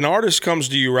if an artist comes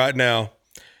to you right now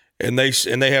and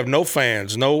they have no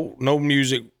fans, no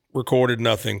music recorded,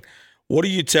 nothing? What do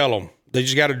you tell them? They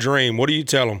just got a dream. What do you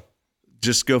tell them?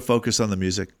 Just go focus on the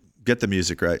music. Get the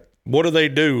music right. What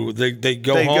do? They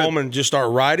go home and just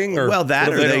start writing, or or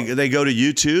they go to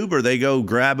YouTube, or they go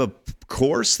grab a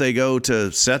course. They go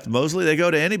to Seth Mosley. They go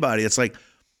to anybody. It's like,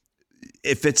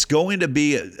 if it's going to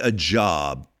be a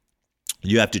job,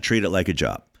 you have to treat it like a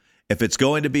job. If it's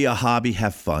going to be a hobby,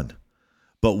 have fun.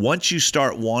 But once you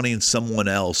start wanting someone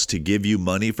else to give you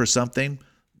money for something,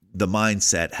 the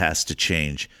mindset has to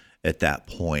change at that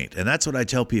point. And that's what I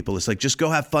tell people. It's like, just go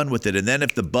have fun with it. And then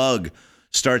if the bug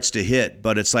starts to hit,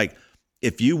 but it's like,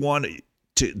 if you want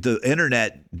to, the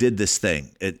internet did this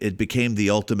thing. It became the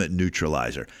ultimate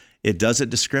neutralizer. It doesn't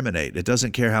discriminate. It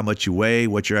doesn't care how much you weigh,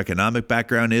 what your economic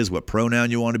background is, what pronoun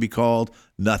you want to be called,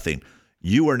 nothing.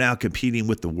 You are now competing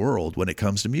with the world when it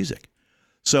comes to music.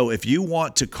 So if you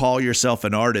want to call yourself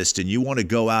an artist and you want to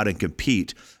go out and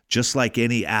compete, just like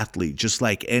any athlete, just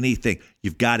like anything,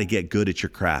 you've got to get good at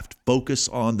your craft. Focus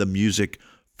on the music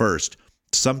first.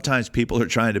 Sometimes people are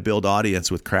trying to build audience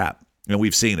with crap, and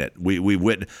we've seen it.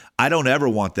 I don't ever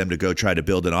want them to go try to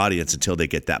build an audience until they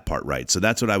get that part right. So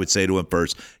that's what I would say to them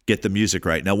first. Get the music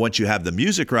right. Now, once you have the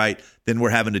music right, then we're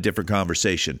having a different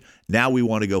conversation. Now we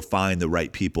want to go find the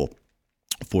right people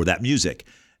for that music.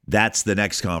 That's the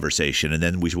next conversation. And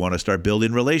then we want to start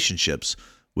building relationships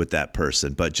with that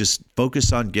person. But just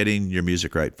focus on getting your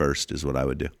music right first is what I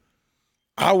would do.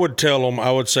 I would tell them,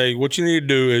 I would say, what you need to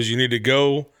do is you need to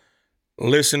go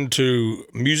listen to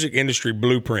Music Industry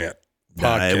Blueprint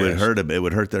podcast. It would hurt them. It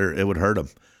would hurt them.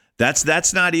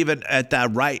 That's not even at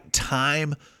that right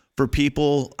time for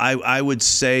people. I would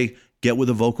say get with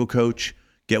a vocal coach,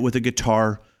 get with a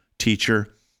guitar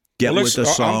teacher, get with a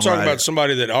songwriter. I'm talking about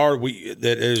somebody they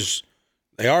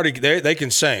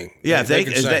can sing. Yeah, they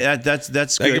can sing. That's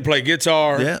good. They can play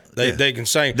guitar. Yeah, they can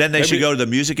sing. Then they should go to the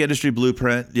Music Industry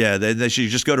Blueprint. Yeah, then they should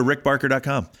just go to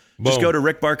rickbarker.com. Just go to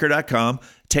rickbarker.com.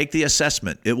 Take the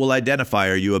assessment. It will identify,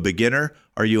 are you a beginner?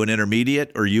 Are you an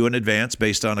intermediate? Are you an advanced,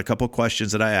 based on a couple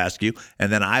questions that I ask you?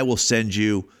 And then I will send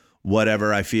you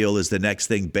whatever I feel is the next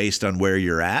thing based on where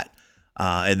you're at.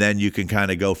 And then you can kind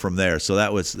of go from there. So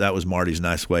that was Marty's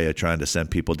nice way of trying to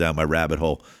send people down my rabbit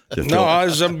hole. No,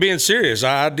 I'm being serious.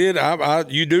 I did.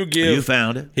 You do give. You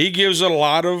found it. He gives a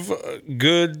lot of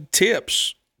good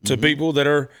tips to people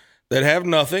that have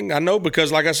nothing. I know,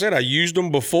 because like I said, I used them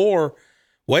before,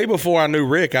 way before I knew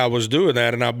Rick. I was doing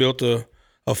that, and I built a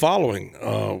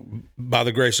following by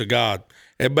the grace of God.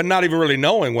 But not even really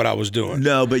knowing what I was doing.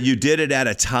 No, but you did it at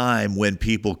a time when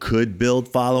people could build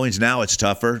followings. Now it's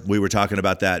tougher. We were talking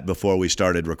about that before we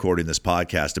started recording this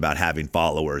podcast, about having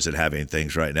followers and having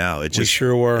things right now. We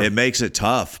sure were. It makes it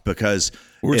tough because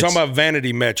we were talking about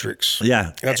vanity metrics.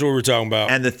 Yeah. That's what we were talking about.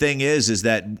 And the thing is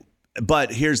that,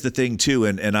 but here's the thing too,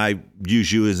 and I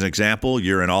use you as an example.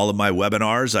 You're in all of my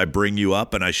webinars. I bring you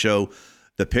up and I show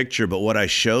the picture, but what I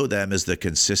show them is the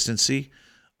consistency.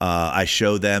 I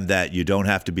show them that you don't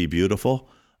have to be beautiful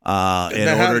in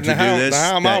order to do this.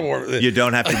 How am I? You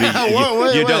don't have to be.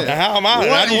 Wait. How am I?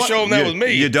 How do you show them that with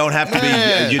me? You don't have to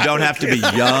be. You don't have to be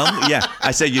young. Yeah, I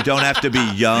say you don't have to be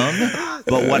young.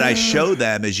 But what I show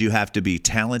them is you have to be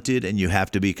talented and you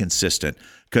have to be consistent.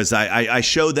 Because I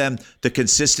show them the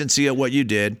consistency of what you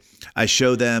did. I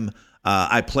show them.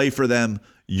 I play for them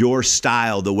your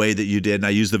style the way that you did. And I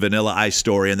use the Vanilla Ice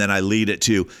story, and then I lead it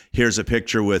to, here's a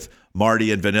picture with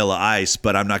Marty and Vanilla Ice,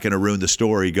 but I'm not going to ruin the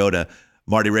story. Go to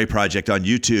Marty Ray Project on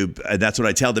YouTube. And that's what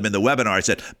I tell them in the webinar. I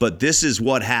said, but this is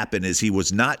what happened, is he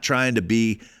was not trying to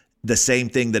be the same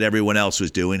thing that everyone else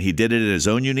was doing. He did it in his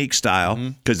own unique style,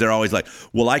 because they're always like,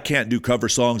 well, I can't do cover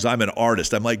songs. I'm an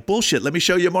artist. I'm like, bullshit. Let me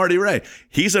show you Marty Ray.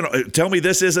 Tell me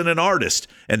this isn't an artist.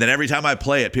 And then every time I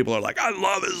play it, people are like, I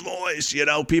love his voice.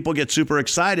 People get super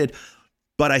excited.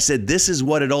 But I said, this is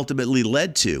what it ultimately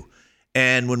led to.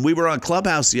 And when we were on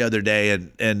Clubhouse the other day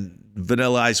and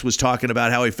Vanilla Ice was talking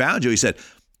about how he found you, he said,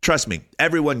 trust me,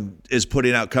 everyone is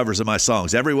putting out covers of my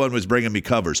songs. Everyone was bringing me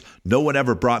covers. No one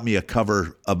ever brought me a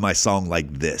cover of my song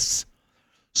like this.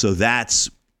 So that's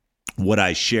what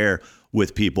I share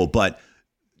with people. But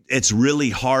it's really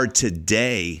hard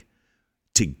today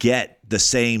to get the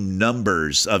same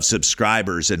numbers of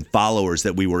subscribers and followers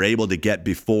that we were able to get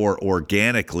before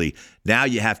organically. Now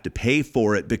you have to pay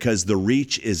for it because the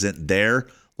reach isn't there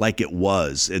like it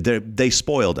was. They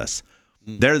spoiled us.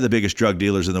 They're the biggest drug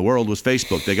dealers in the world was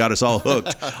Facebook. They got us all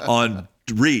hooked on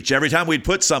reach. Every time we'd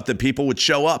put something, people would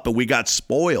show up, and we got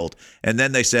spoiled. And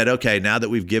then they said, okay, now that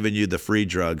we've given you the free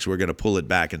drugs, we're going to pull it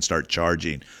back and start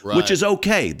charging, which is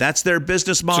okay. That's their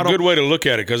business model. It's a good way to look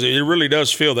at it because it really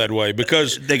does feel that way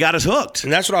because they got us hooked.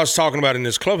 And that's what I was talking about in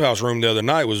this clubhouse room the other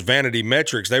night was vanity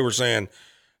metrics. They were saying,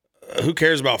 who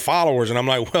cares about followers? And I'm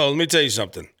like, well, let me tell you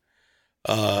something.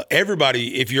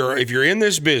 Everybody, if you're in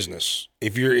this business,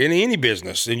 if you're in any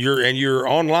business and you're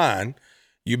online,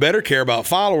 you better care about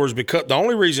followers because the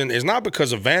only reason is not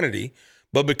because of vanity,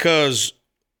 but because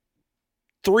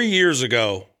 3 years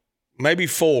ago, maybe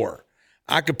 4,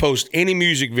 I could post any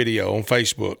music video on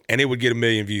Facebook and it would get 1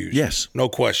 million views. Yes. No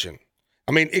question.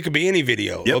 I mean, it could be any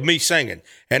video of me singing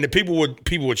and the people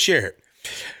would share it.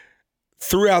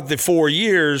 Throughout the 4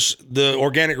 years, the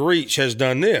organic reach has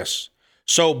done this.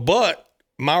 So, but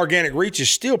my organic reach is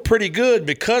still pretty good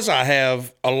because I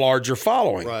have a larger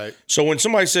following. Right. So when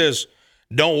somebody says,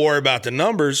 don't worry about the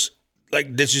numbers,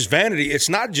 like this is vanity, it's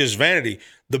not just vanity.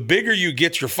 The bigger you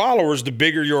get your followers, the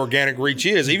bigger your organic reach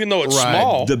is, even though it's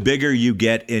small. The bigger you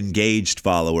get engaged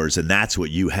followers, and that's what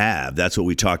you have. That's what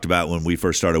we talked about when we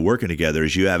first started working together,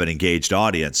 is you have an engaged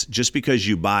audience. Just because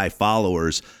you buy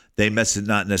followers, they must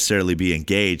not necessarily be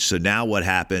engaged. So now what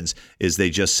happens is they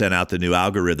just sent out the new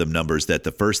algorithm numbers that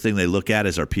the first thing they look at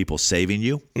is, are people saving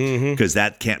you? Because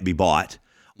that can't be bought.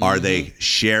 Are they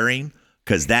sharing?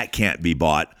 Because that can't be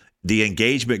bought. The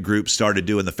engagement group started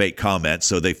doing the fake comments,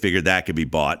 so they figured that could be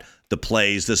bought. The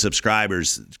plays, the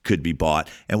subscribers could be bought.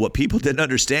 And what people didn't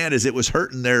understand is it was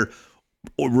hurting their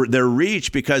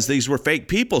reach because these were fake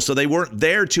people, so they weren't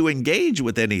there to engage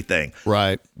with anything.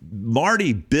 Right.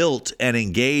 Marty built an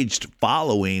engaged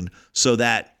following so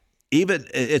that even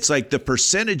it's like the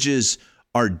percentages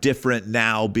are different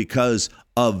now because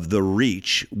of the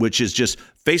reach, which is just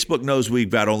Facebook knows we've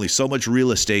got only so much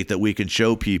real estate that we can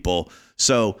show people.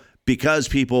 So because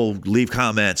people leave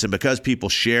comments and because people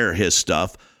share his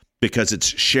stuff, because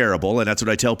it's shareable, and that's what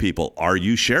I tell people, are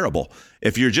you shareable?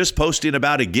 If you're just posting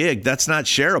about a gig, that's not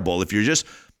shareable. If you're just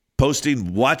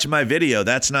posting, watch my video,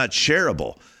 that's not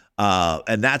shareable.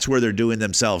 And that's where they're doing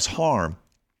themselves harm.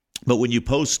 But when you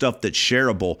post stuff that's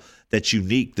shareable, that's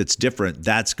unique, that's different,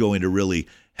 that's going to really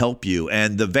help you.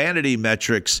 And the vanity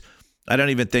metrics, I don't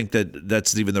even think that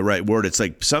that's even the right word. It's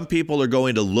like some people are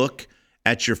going to look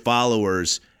at your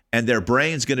followers and their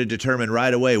brain's going to determine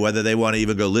right away whether they want to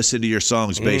even go listen to your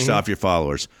songs based off your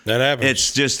followers. That happens.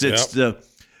 It's just,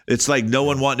 it's like no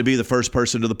one wanting to be the first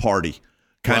person to the party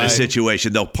kind of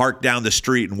situation. They'll park down the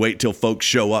street and wait till folks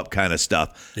show up kind of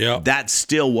stuff. Yeah. That's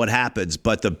still what happens.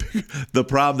 But the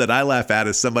problem that I laugh at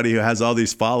is somebody who has all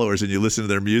these followers and you listen to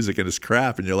their music and it's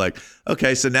crap and you're like,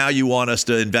 okay, so now you want us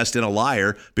to invest in a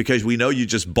liar because we know you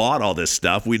just bought all this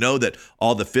stuff. We know that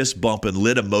all the fist bump and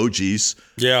lit emojis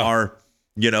are,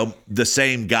 the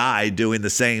same guy doing the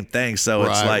same thing. So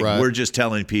it's like we're just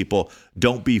telling people,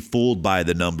 don't be fooled by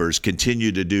the numbers.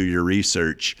 Continue to do your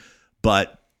research.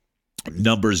 But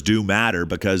numbers do matter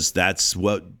because that's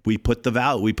what we put the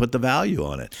value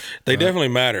on it. They definitely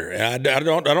matter. I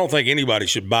don't think anybody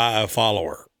should buy a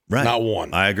follower. Right. Not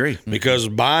one. I agree. Because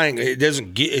buying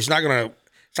it's not going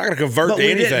to convert but to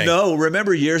we anything. Didn't know.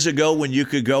 Remember years ago when you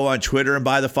could go on Twitter and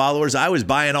buy the followers? I was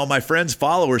buying all my friends'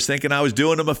 followers thinking I was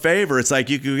doing them a favor. It's like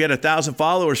you could get 1,000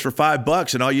 followers for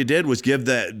 $5 and all you did was give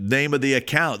the name of the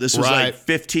account. This was like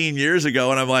 15 years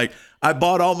ago. And I'm like, I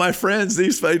bought all my friends.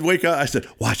 They'd wake up. I said,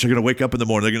 watch, they're going to wake up in the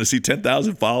morning. They're going to see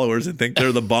 10,000 followers and think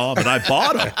they're the bomb. And I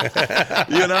bought them.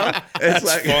 It's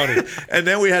That's funny. And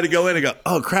then we had to go in and go,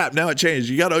 oh, crap, now it changed.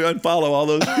 You got to unfollow all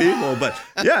those people. But,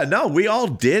 we all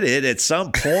did it at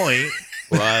some point.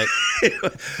 Right.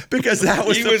 Because that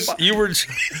was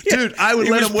dude, I would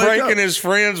let him wake up. He was pranking his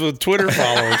friends with Twitter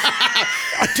followers.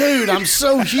 Dude, I'm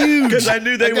so huge. Because I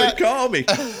knew they would call me.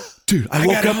 Dude, I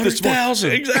woke up this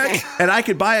morning. Exactly. And I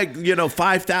could buy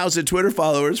 5,000 Twitter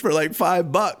followers for like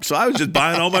 $5. So I was just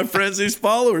buying all my friends these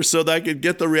followers so that I could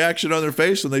get the reaction on their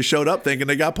face when they showed up thinking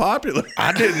they got popular.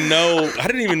 I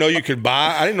didn't even know you could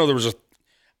buy. I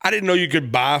didn't know you could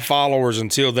buy followers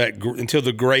until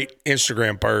the great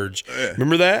Instagram purge.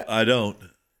 Remember that? I don't.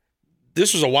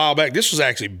 this was a while back. This was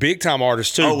actually big time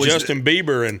artists too. Justin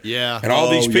Bieber and all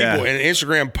these people. And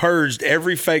Instagram purged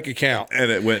every fake account.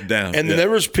 And it went down. And then there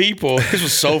was people, this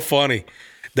was so funny.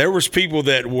 There was people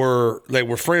that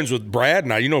were friends with Brad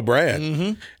and I. You know Brad.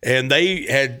 Mm-hmm. And they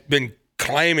had been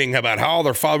claiming about how all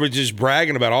their followers, just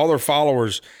bragging about all their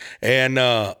followers. And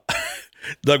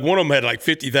like one of them had like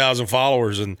 50,000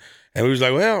 followers. And we was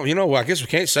like, well, I guess we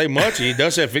can't say much. He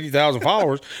does have 50,000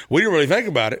 followers. We didn't really think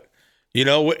about it.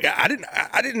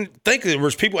 I didn't think there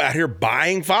was people out here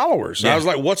buying followers. Yeah. I was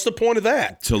like, what's the point of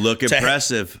that? To look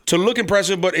impressive. To look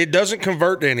impressive, but it doesn't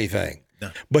convert to anything.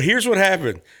 No. But here's what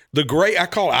happened. I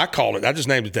call it, I just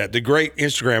named it that, the great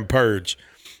Instagram purge.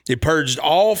 It purged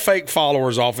all fake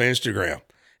followers off of Instagram.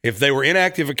 If they were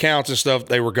inactive accounts and stuff,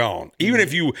 they were gone. Even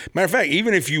if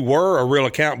you were a real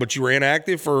account, but you were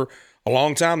inactive for a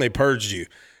long time, they purged you.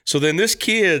 So then this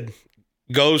kid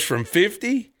goes from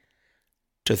 50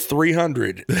 to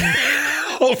 300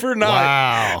 overnight.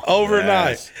 Wow. Overnight.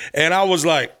 Yes. And I was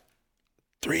like,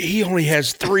 he only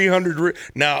has 300.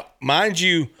 Now, mind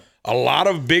you, a lot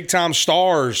of big time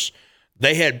stars,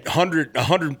 they had 100,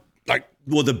 like,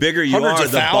 well, the bigger you are,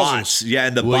 the bots. Yeah,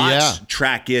 and the bots yeah.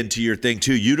 track into your thing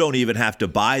too. You don't even have to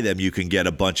buy them. You can get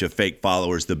a bunch of fake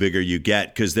followers the bigger you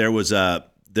get, because there was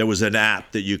an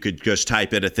app that you could just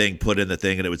type in a thing, put in the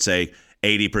thing, and it would say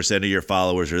 80% of your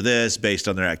followers are this based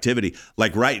on their activity.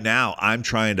 Like right now, I'm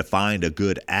trying to find a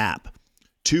good app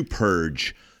to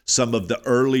purge some of the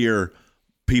earlier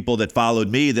people that followed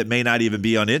me that may not even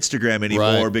be on Instagram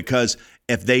anymore, right. because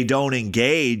if they don't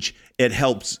engage,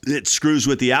 it screws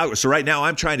with the algorithm. So right now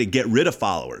I'm trying to get rid of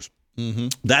followers. Mm-hmm.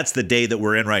 That's the day that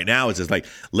we're in right now. It's like,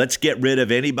 let's get rid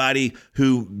of anybody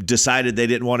who decided they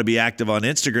didn't want to be active on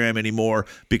Instagram anymore,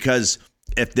 because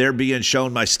if they're being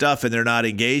shown my stuff and they're not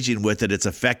engaging with it, it's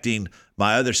affecting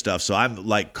my other stuff. So I'm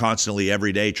like constantly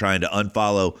every day trying to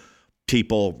unfollow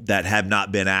people that have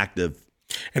not been active.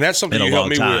 And that's something you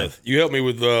helped me with. You helped me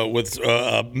with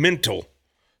a mental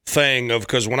thing of,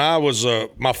 because when I was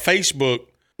my Facebook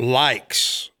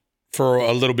likes for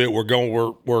a little bit were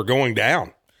going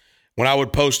down. When I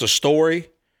would post a story,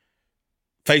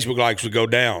 Facebook likes would go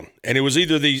down, and it was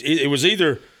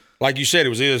either like you said, it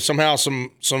was either somehow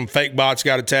some fake bots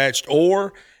got attached,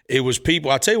 or it was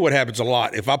people. I tell you what happens a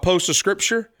lot. If I post a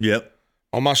scripture,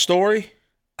 on my story,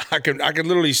 I can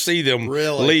literally see them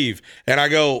leave, and I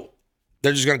go,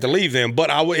 they're just going to have to leave them. But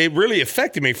it really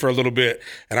affected me for a little bit.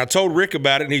 And I told Rick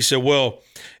about it, and he said, well,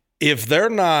 if they're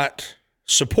not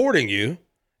supporting you,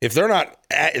 if they're not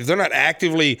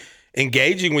actively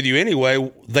engaging with you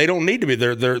anyway, they don't need to be.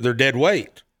 They're dead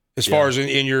weight as far as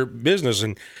in your business.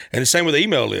 And the same with the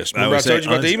email list. Remember I told you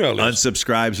about the email list.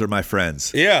 Unsubscribes are my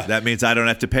friends. Yeah. That means I don't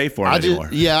have to pay for them anymore.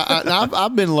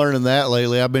 I've been learning that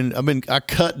lately. I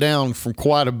cut down from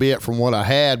quite a bit from what I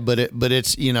had, but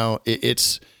it's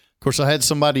of course, I had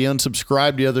somebody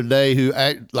unsubscribe the other day who,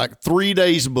 like 3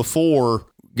 days before,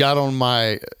 got on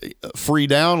my free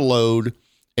download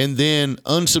and then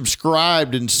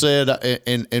unsubscribed and said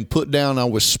and put down I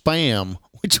was spam,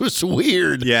 which was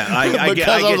weird. Yeah, I was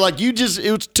like,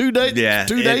 it was 2 days. Yeah,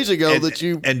 2 days ago that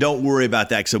you. And don't worry about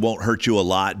that, because it won't hurt you a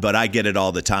lot. But I get it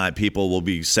all the time. People will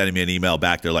be sending me an email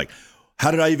back. They're like, how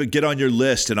did I even get on your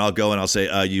list? And I'll go and I'll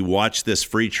say, you watched this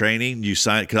free training, you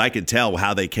signed, because I can tell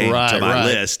how they came to my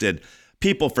list. And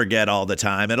people forget all the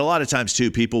time. And a lot of times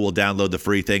too, people will download the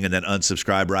free thing and then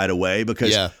unsubscribe right away,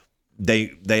 because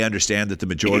they understand that the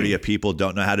majority of people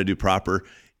don't know how to do proper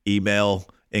email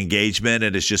engagement,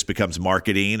 and it just becomes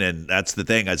marketing. And that's the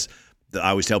thing. I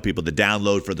always tell people the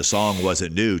download for the song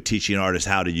wasn't new. Teaching artists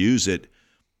how to use it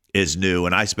is new.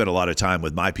 And I spent a lot of time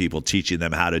with my people teaching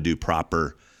them how to do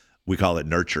proper, we call it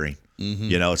nurturing.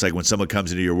 Mm-hmm. It's like when someone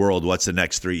comes into your world, what's the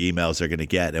next 3 emails they're going to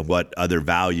get, and what other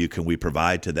value can we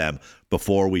provide to them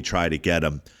before we try to get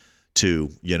them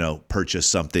to, purchase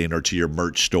something, or to your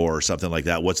merch store or something like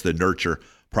that? What's the nurture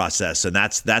process? And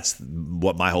that's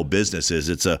what my whole business is.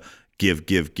 It's a give,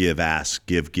 ask,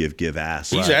 give,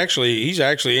 ask. He's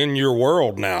actually in your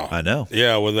world now. I know.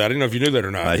 Yeah. Well, I didn't know if you knew that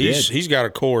or not. He's got a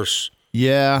course.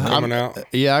 Coming out.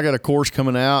 Yeah, I got a course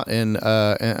coming out, and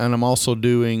I'm also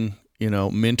doing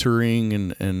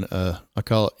mentoring and I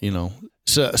call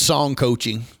it song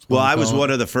coaching. Well, I was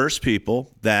one of the first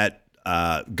people that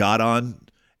got on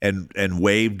and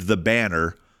waved the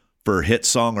banner for hit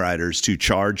songwriters to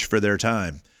charge for their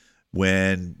time,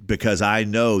 because I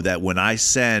know that when I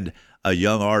send a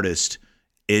young artist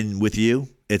in with you,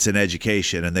 it's an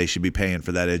education, and they should be paying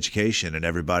for that education. And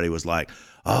everybody was like,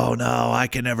 oh no, I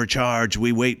can never charge.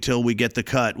 We wait till we get the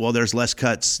cut. Well, there's less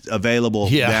cuts available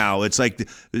now. It's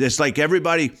like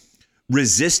everybody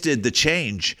resisted the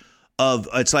change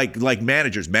it's like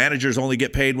managers. Managers only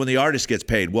get paid when the artist gets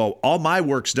paid. Well, all my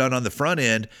work's done on the front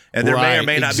end, and there may or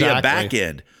may not be a back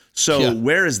end. So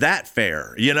where is that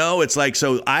fair? It's like,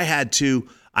 so I had to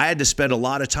spend a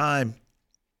lot of time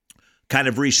kind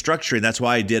of restructuring. That's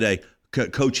why I did a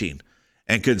coaching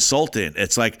and consultant.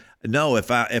 It's like, no, if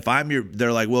I'm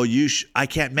they're like, well, I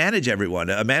can't manage everyone.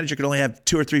 A manager can only have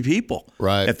 2 or 3 people.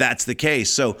 Right. If that's the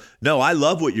case. So no, I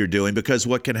love what you're doing, because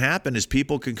what can happen is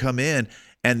people can come in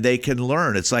and they can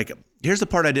learn. It's like, here's the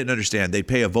part I didn't understand. They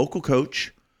pay a vocal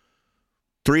coach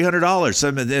 $300,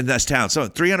 some in this town, so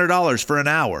 $300 for an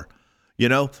hour.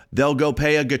 They'll go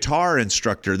pay a guitar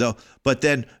instructor. But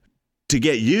then to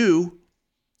get you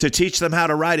to teach them how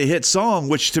to write a hit song,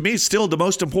 which to me is still the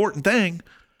most important thing.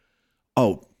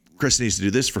 Oh, Chris needs to do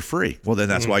this for free. Well, then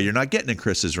that's why you're not getting in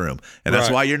Chris's room. And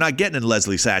that's why you're not getting in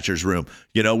Leslie Satcher's room.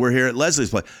 We're here at Leslie's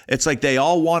place. It's like they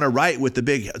all want to write with the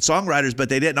big songwriters, but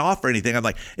they didn't offer anything. I'm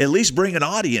like, at least bring an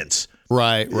audience.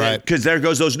 Right. Because there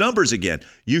goes those numbers again.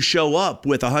 You show up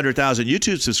with 100,000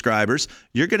 YouTube subscribers,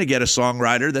 you're going to get a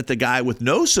songwriter that the guy with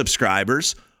no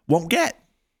subscribers won't get.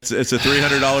 It's a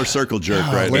 $300 circle jerk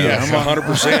right now. Yeah, I'm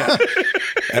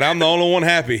 100%. And I'm the only one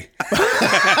happy.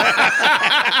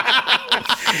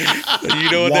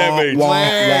 You know what that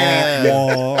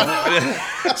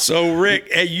means. So,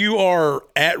 Rick, you are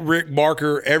at Rick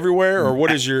Barker everywhere, or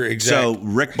what is your exact? So,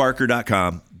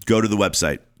 rickbarker.com. Go to the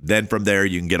website. Then from there,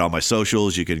 you can get all my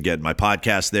socials. You can get my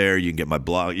podcast there. You can get my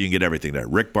blog. You can get everything there.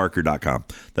 rickbarker.com.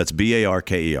 That's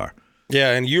BARKER.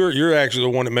 Yeah, and you're actually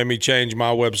the one that made me change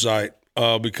my website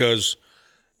because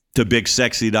to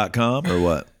bigsexy.com or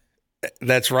what?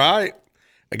 That's right.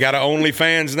 I got an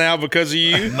OnlyFans now because of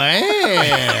you.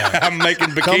 Man. I'm making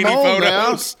bikini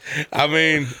photos. Now. I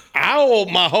mean, I owe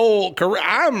my whole career.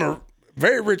 I'm a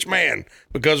very rich man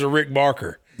because of Rick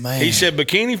Barker. Man. He said,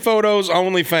 bikini photos,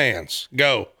 OnlyFans.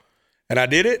 Go. And I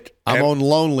did it. I'm on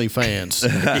Lonely Fans.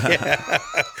 Yeah.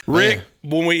 Rick,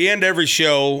 when we end every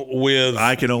show with...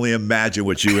 I can only imagine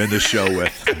what you end the show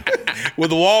with.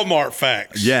 With the Walmart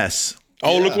facts. Yes.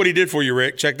 Oh, look what he did for you,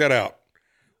 Rick. Check that out.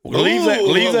 Leave that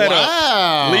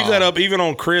up. Leave that up even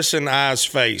on Chris and I's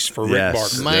face for Rick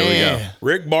Barker. Man. There we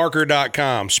go.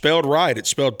 RickBarker.com. Spelled right. It's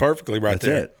spelled perfectly right That's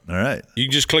there. It. All right. You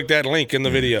can just click that link in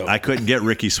the video. I couldn't get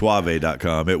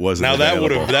RickySuave.com. It wasn't Now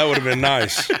available. that would have been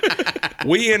nice.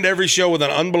 We end every show with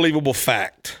an unbelievable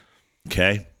fact.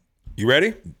 Okay. You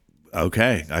ready?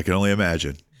 Okay. I can only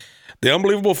imagine. The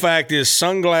unbelievable fact is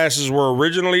sunglasses were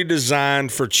originally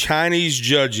designed for Chinese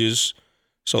judges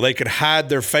so they could hide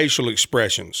their facial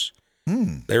expressions.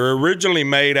 They were originally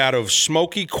made out of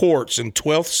smoky quartz in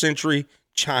 12th century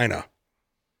China.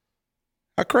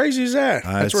 How crazy is that?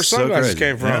 That's where sunglasses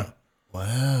came from. Yeah.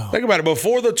 Wow. Think about it.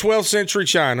 Before the 12th century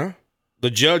China, the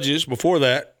judges, before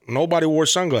that, nobody wore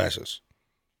sunglasses.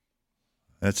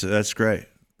 That's great.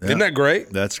 Yeah. Isn't that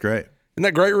great? That's great. Isn't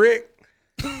that great, Rick?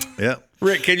 Yeah.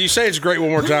 Rick, can you say it's great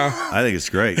one more time? I think it's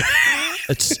great.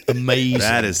 It's amazing.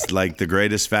 That is like the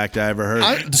greatest fact I ever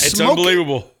heard. It's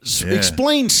unbelievable. Yeah.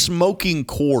 Explain smoking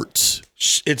quartz.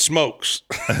 It smokes.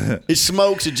 It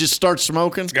smokes. It just starts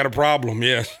smoking. It's got a problem,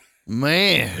 yes.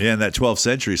 Man. Yeah, and that 12th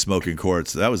century smoking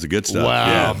quartz, that was the good stuff. Wow.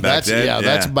 Yeah, back then.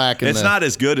 That's back in It's not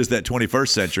as good as that 21st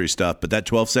century stuff, but that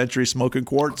 12th century smoking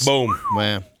quartz. Boom.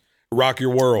 Man. Rock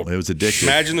your world. It was addictive.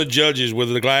 Imagine the judges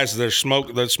with the glasses,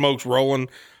 that smoke's rolling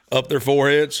up their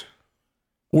foreheads.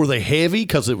 Were they heavy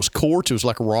because it was quartz? It was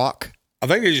like a rock? I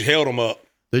think they just held them up.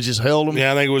 They just held them?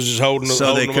 Yeah, I think it was just holding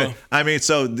them up. I mean,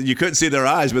 so you couldn't see their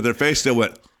eyes, but their face still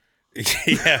went.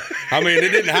 Yeah. I mean, it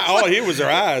didn't. All it hit was their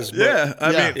eyes. But, Yeah.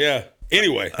 I mean, yeah.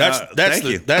 Anyway, that's thank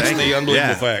you. the unbelievable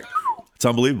Yeah. fact. It's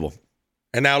unbelievable.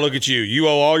 And now look at you. You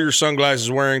owe all your sunglasses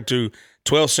wearing to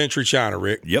 12th century China,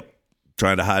 Rick. Yep.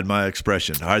 Trying to hide my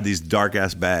expression. Hide these dark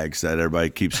ass bags that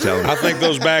everybody keeps telling me. I think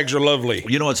those bags are lovely.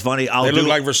 You know what's funny? They look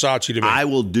like Versace to me. I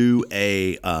will do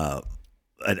a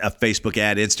Facebook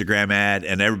ad, Instagram ad,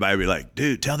 and everybody will be like,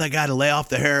 dude, tell that guy to lay off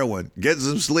the heroin, get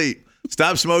some sleep,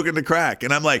 stop smoking the crack.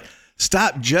 And I'm like,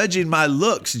 stop judging my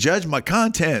looks, judge my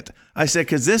content. I said,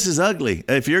 because this is ugly.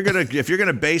 If you're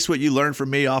gonna base what you learn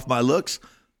from me off my looks,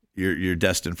 you're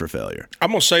destined for failure. I'm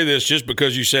gonna say this just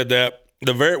because you said that.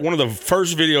 One of the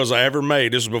first videos I ever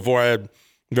made, this was before I had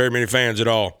very many fans at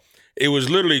all. It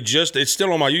was literally it's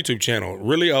still on my YouTube channel,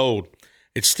 really old.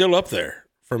 It's still up there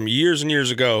from years and years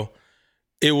ago.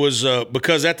 It was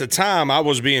because at the time I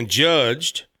was being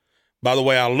judged by the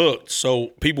way I looked. So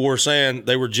people were saying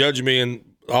they were judging me and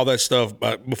all that stuff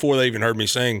before they even heard me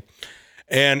sing.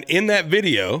 And in that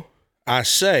video, I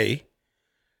say,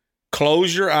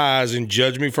 close your eyes and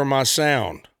judge me for my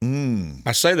sound.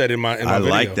 I say that in my I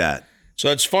video. like that. So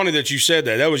it's funny that you said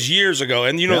that. That was years ago.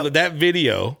 And you know that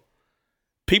video,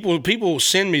 people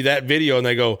send me that video and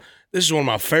they go, this is one of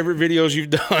my favorite videos you've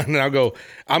done. And I'll go,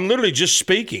 I'm literally just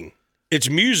speaking. It's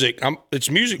music. It's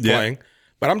music playing,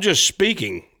 but I'm just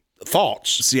speaking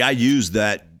thoughts. See, I used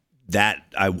that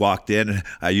I walked in,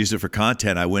 I used it for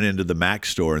content. I went into the Mac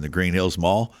store in the Green Hills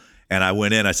Mall, and I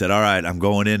went in, I said, all right, I'm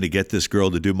going in to get this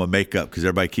girl to do my makeup because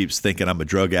everybody keeps thinking I'm a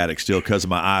drug addict still because of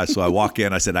my eyes. So I walk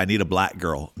in, I said, I need a black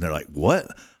girl. And they're like, what?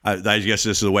 I guess this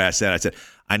is the way I said it. I said,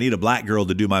 I need a black girl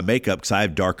to do my makeup because I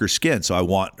have darker skin. So I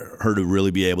want her to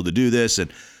really be able to do this. And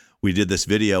we did this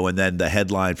video, and then the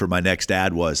headline for my next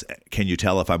ad was, can you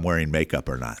tell if I'm wearing makeup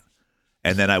or not?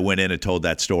 And then I went in and told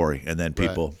that story, and then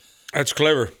people... Right. That's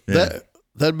clever. Yeah.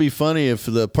 That'd be funny if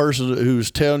the person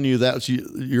who's telling you that's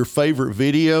your favorite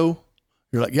video,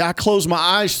 you're like, yeah, I closed my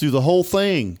eyes through the whole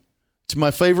thing. It's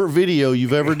my favorite video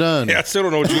you've ever done. Yeah, I still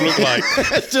don't know what you look like.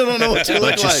 I still don't know what you look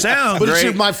like. But you sound but great.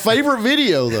 It's my favorite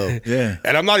video, though. Yeah.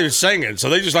 And I'm not even singing, so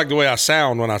they just like the way I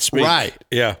sound when I speak. Right.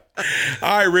 Yeah.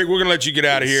 All right, Rick, we're going to let you get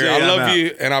out of here. See, I I'm love out.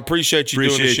 you, and I appreciate you doing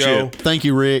the Appreciate show. you. Thank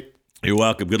you, Rick. You're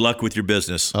welcome. Good luck with your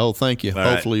business. Oh, thank you. All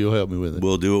right. Hopefully you'll help me with it.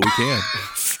 We'll do what we can.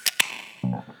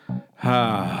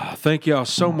 Thank y'all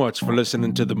so much for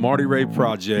listening to the Marty Ray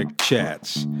Project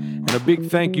Chats. And a big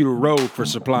thank you to Rode for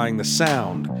supplying the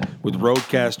sound with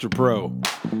Rodecaster Pro.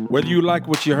 Whether you like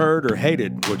what you heard or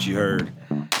hated what you heard,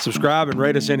 subscribe and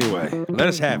rate us anyway. Let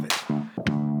us have it.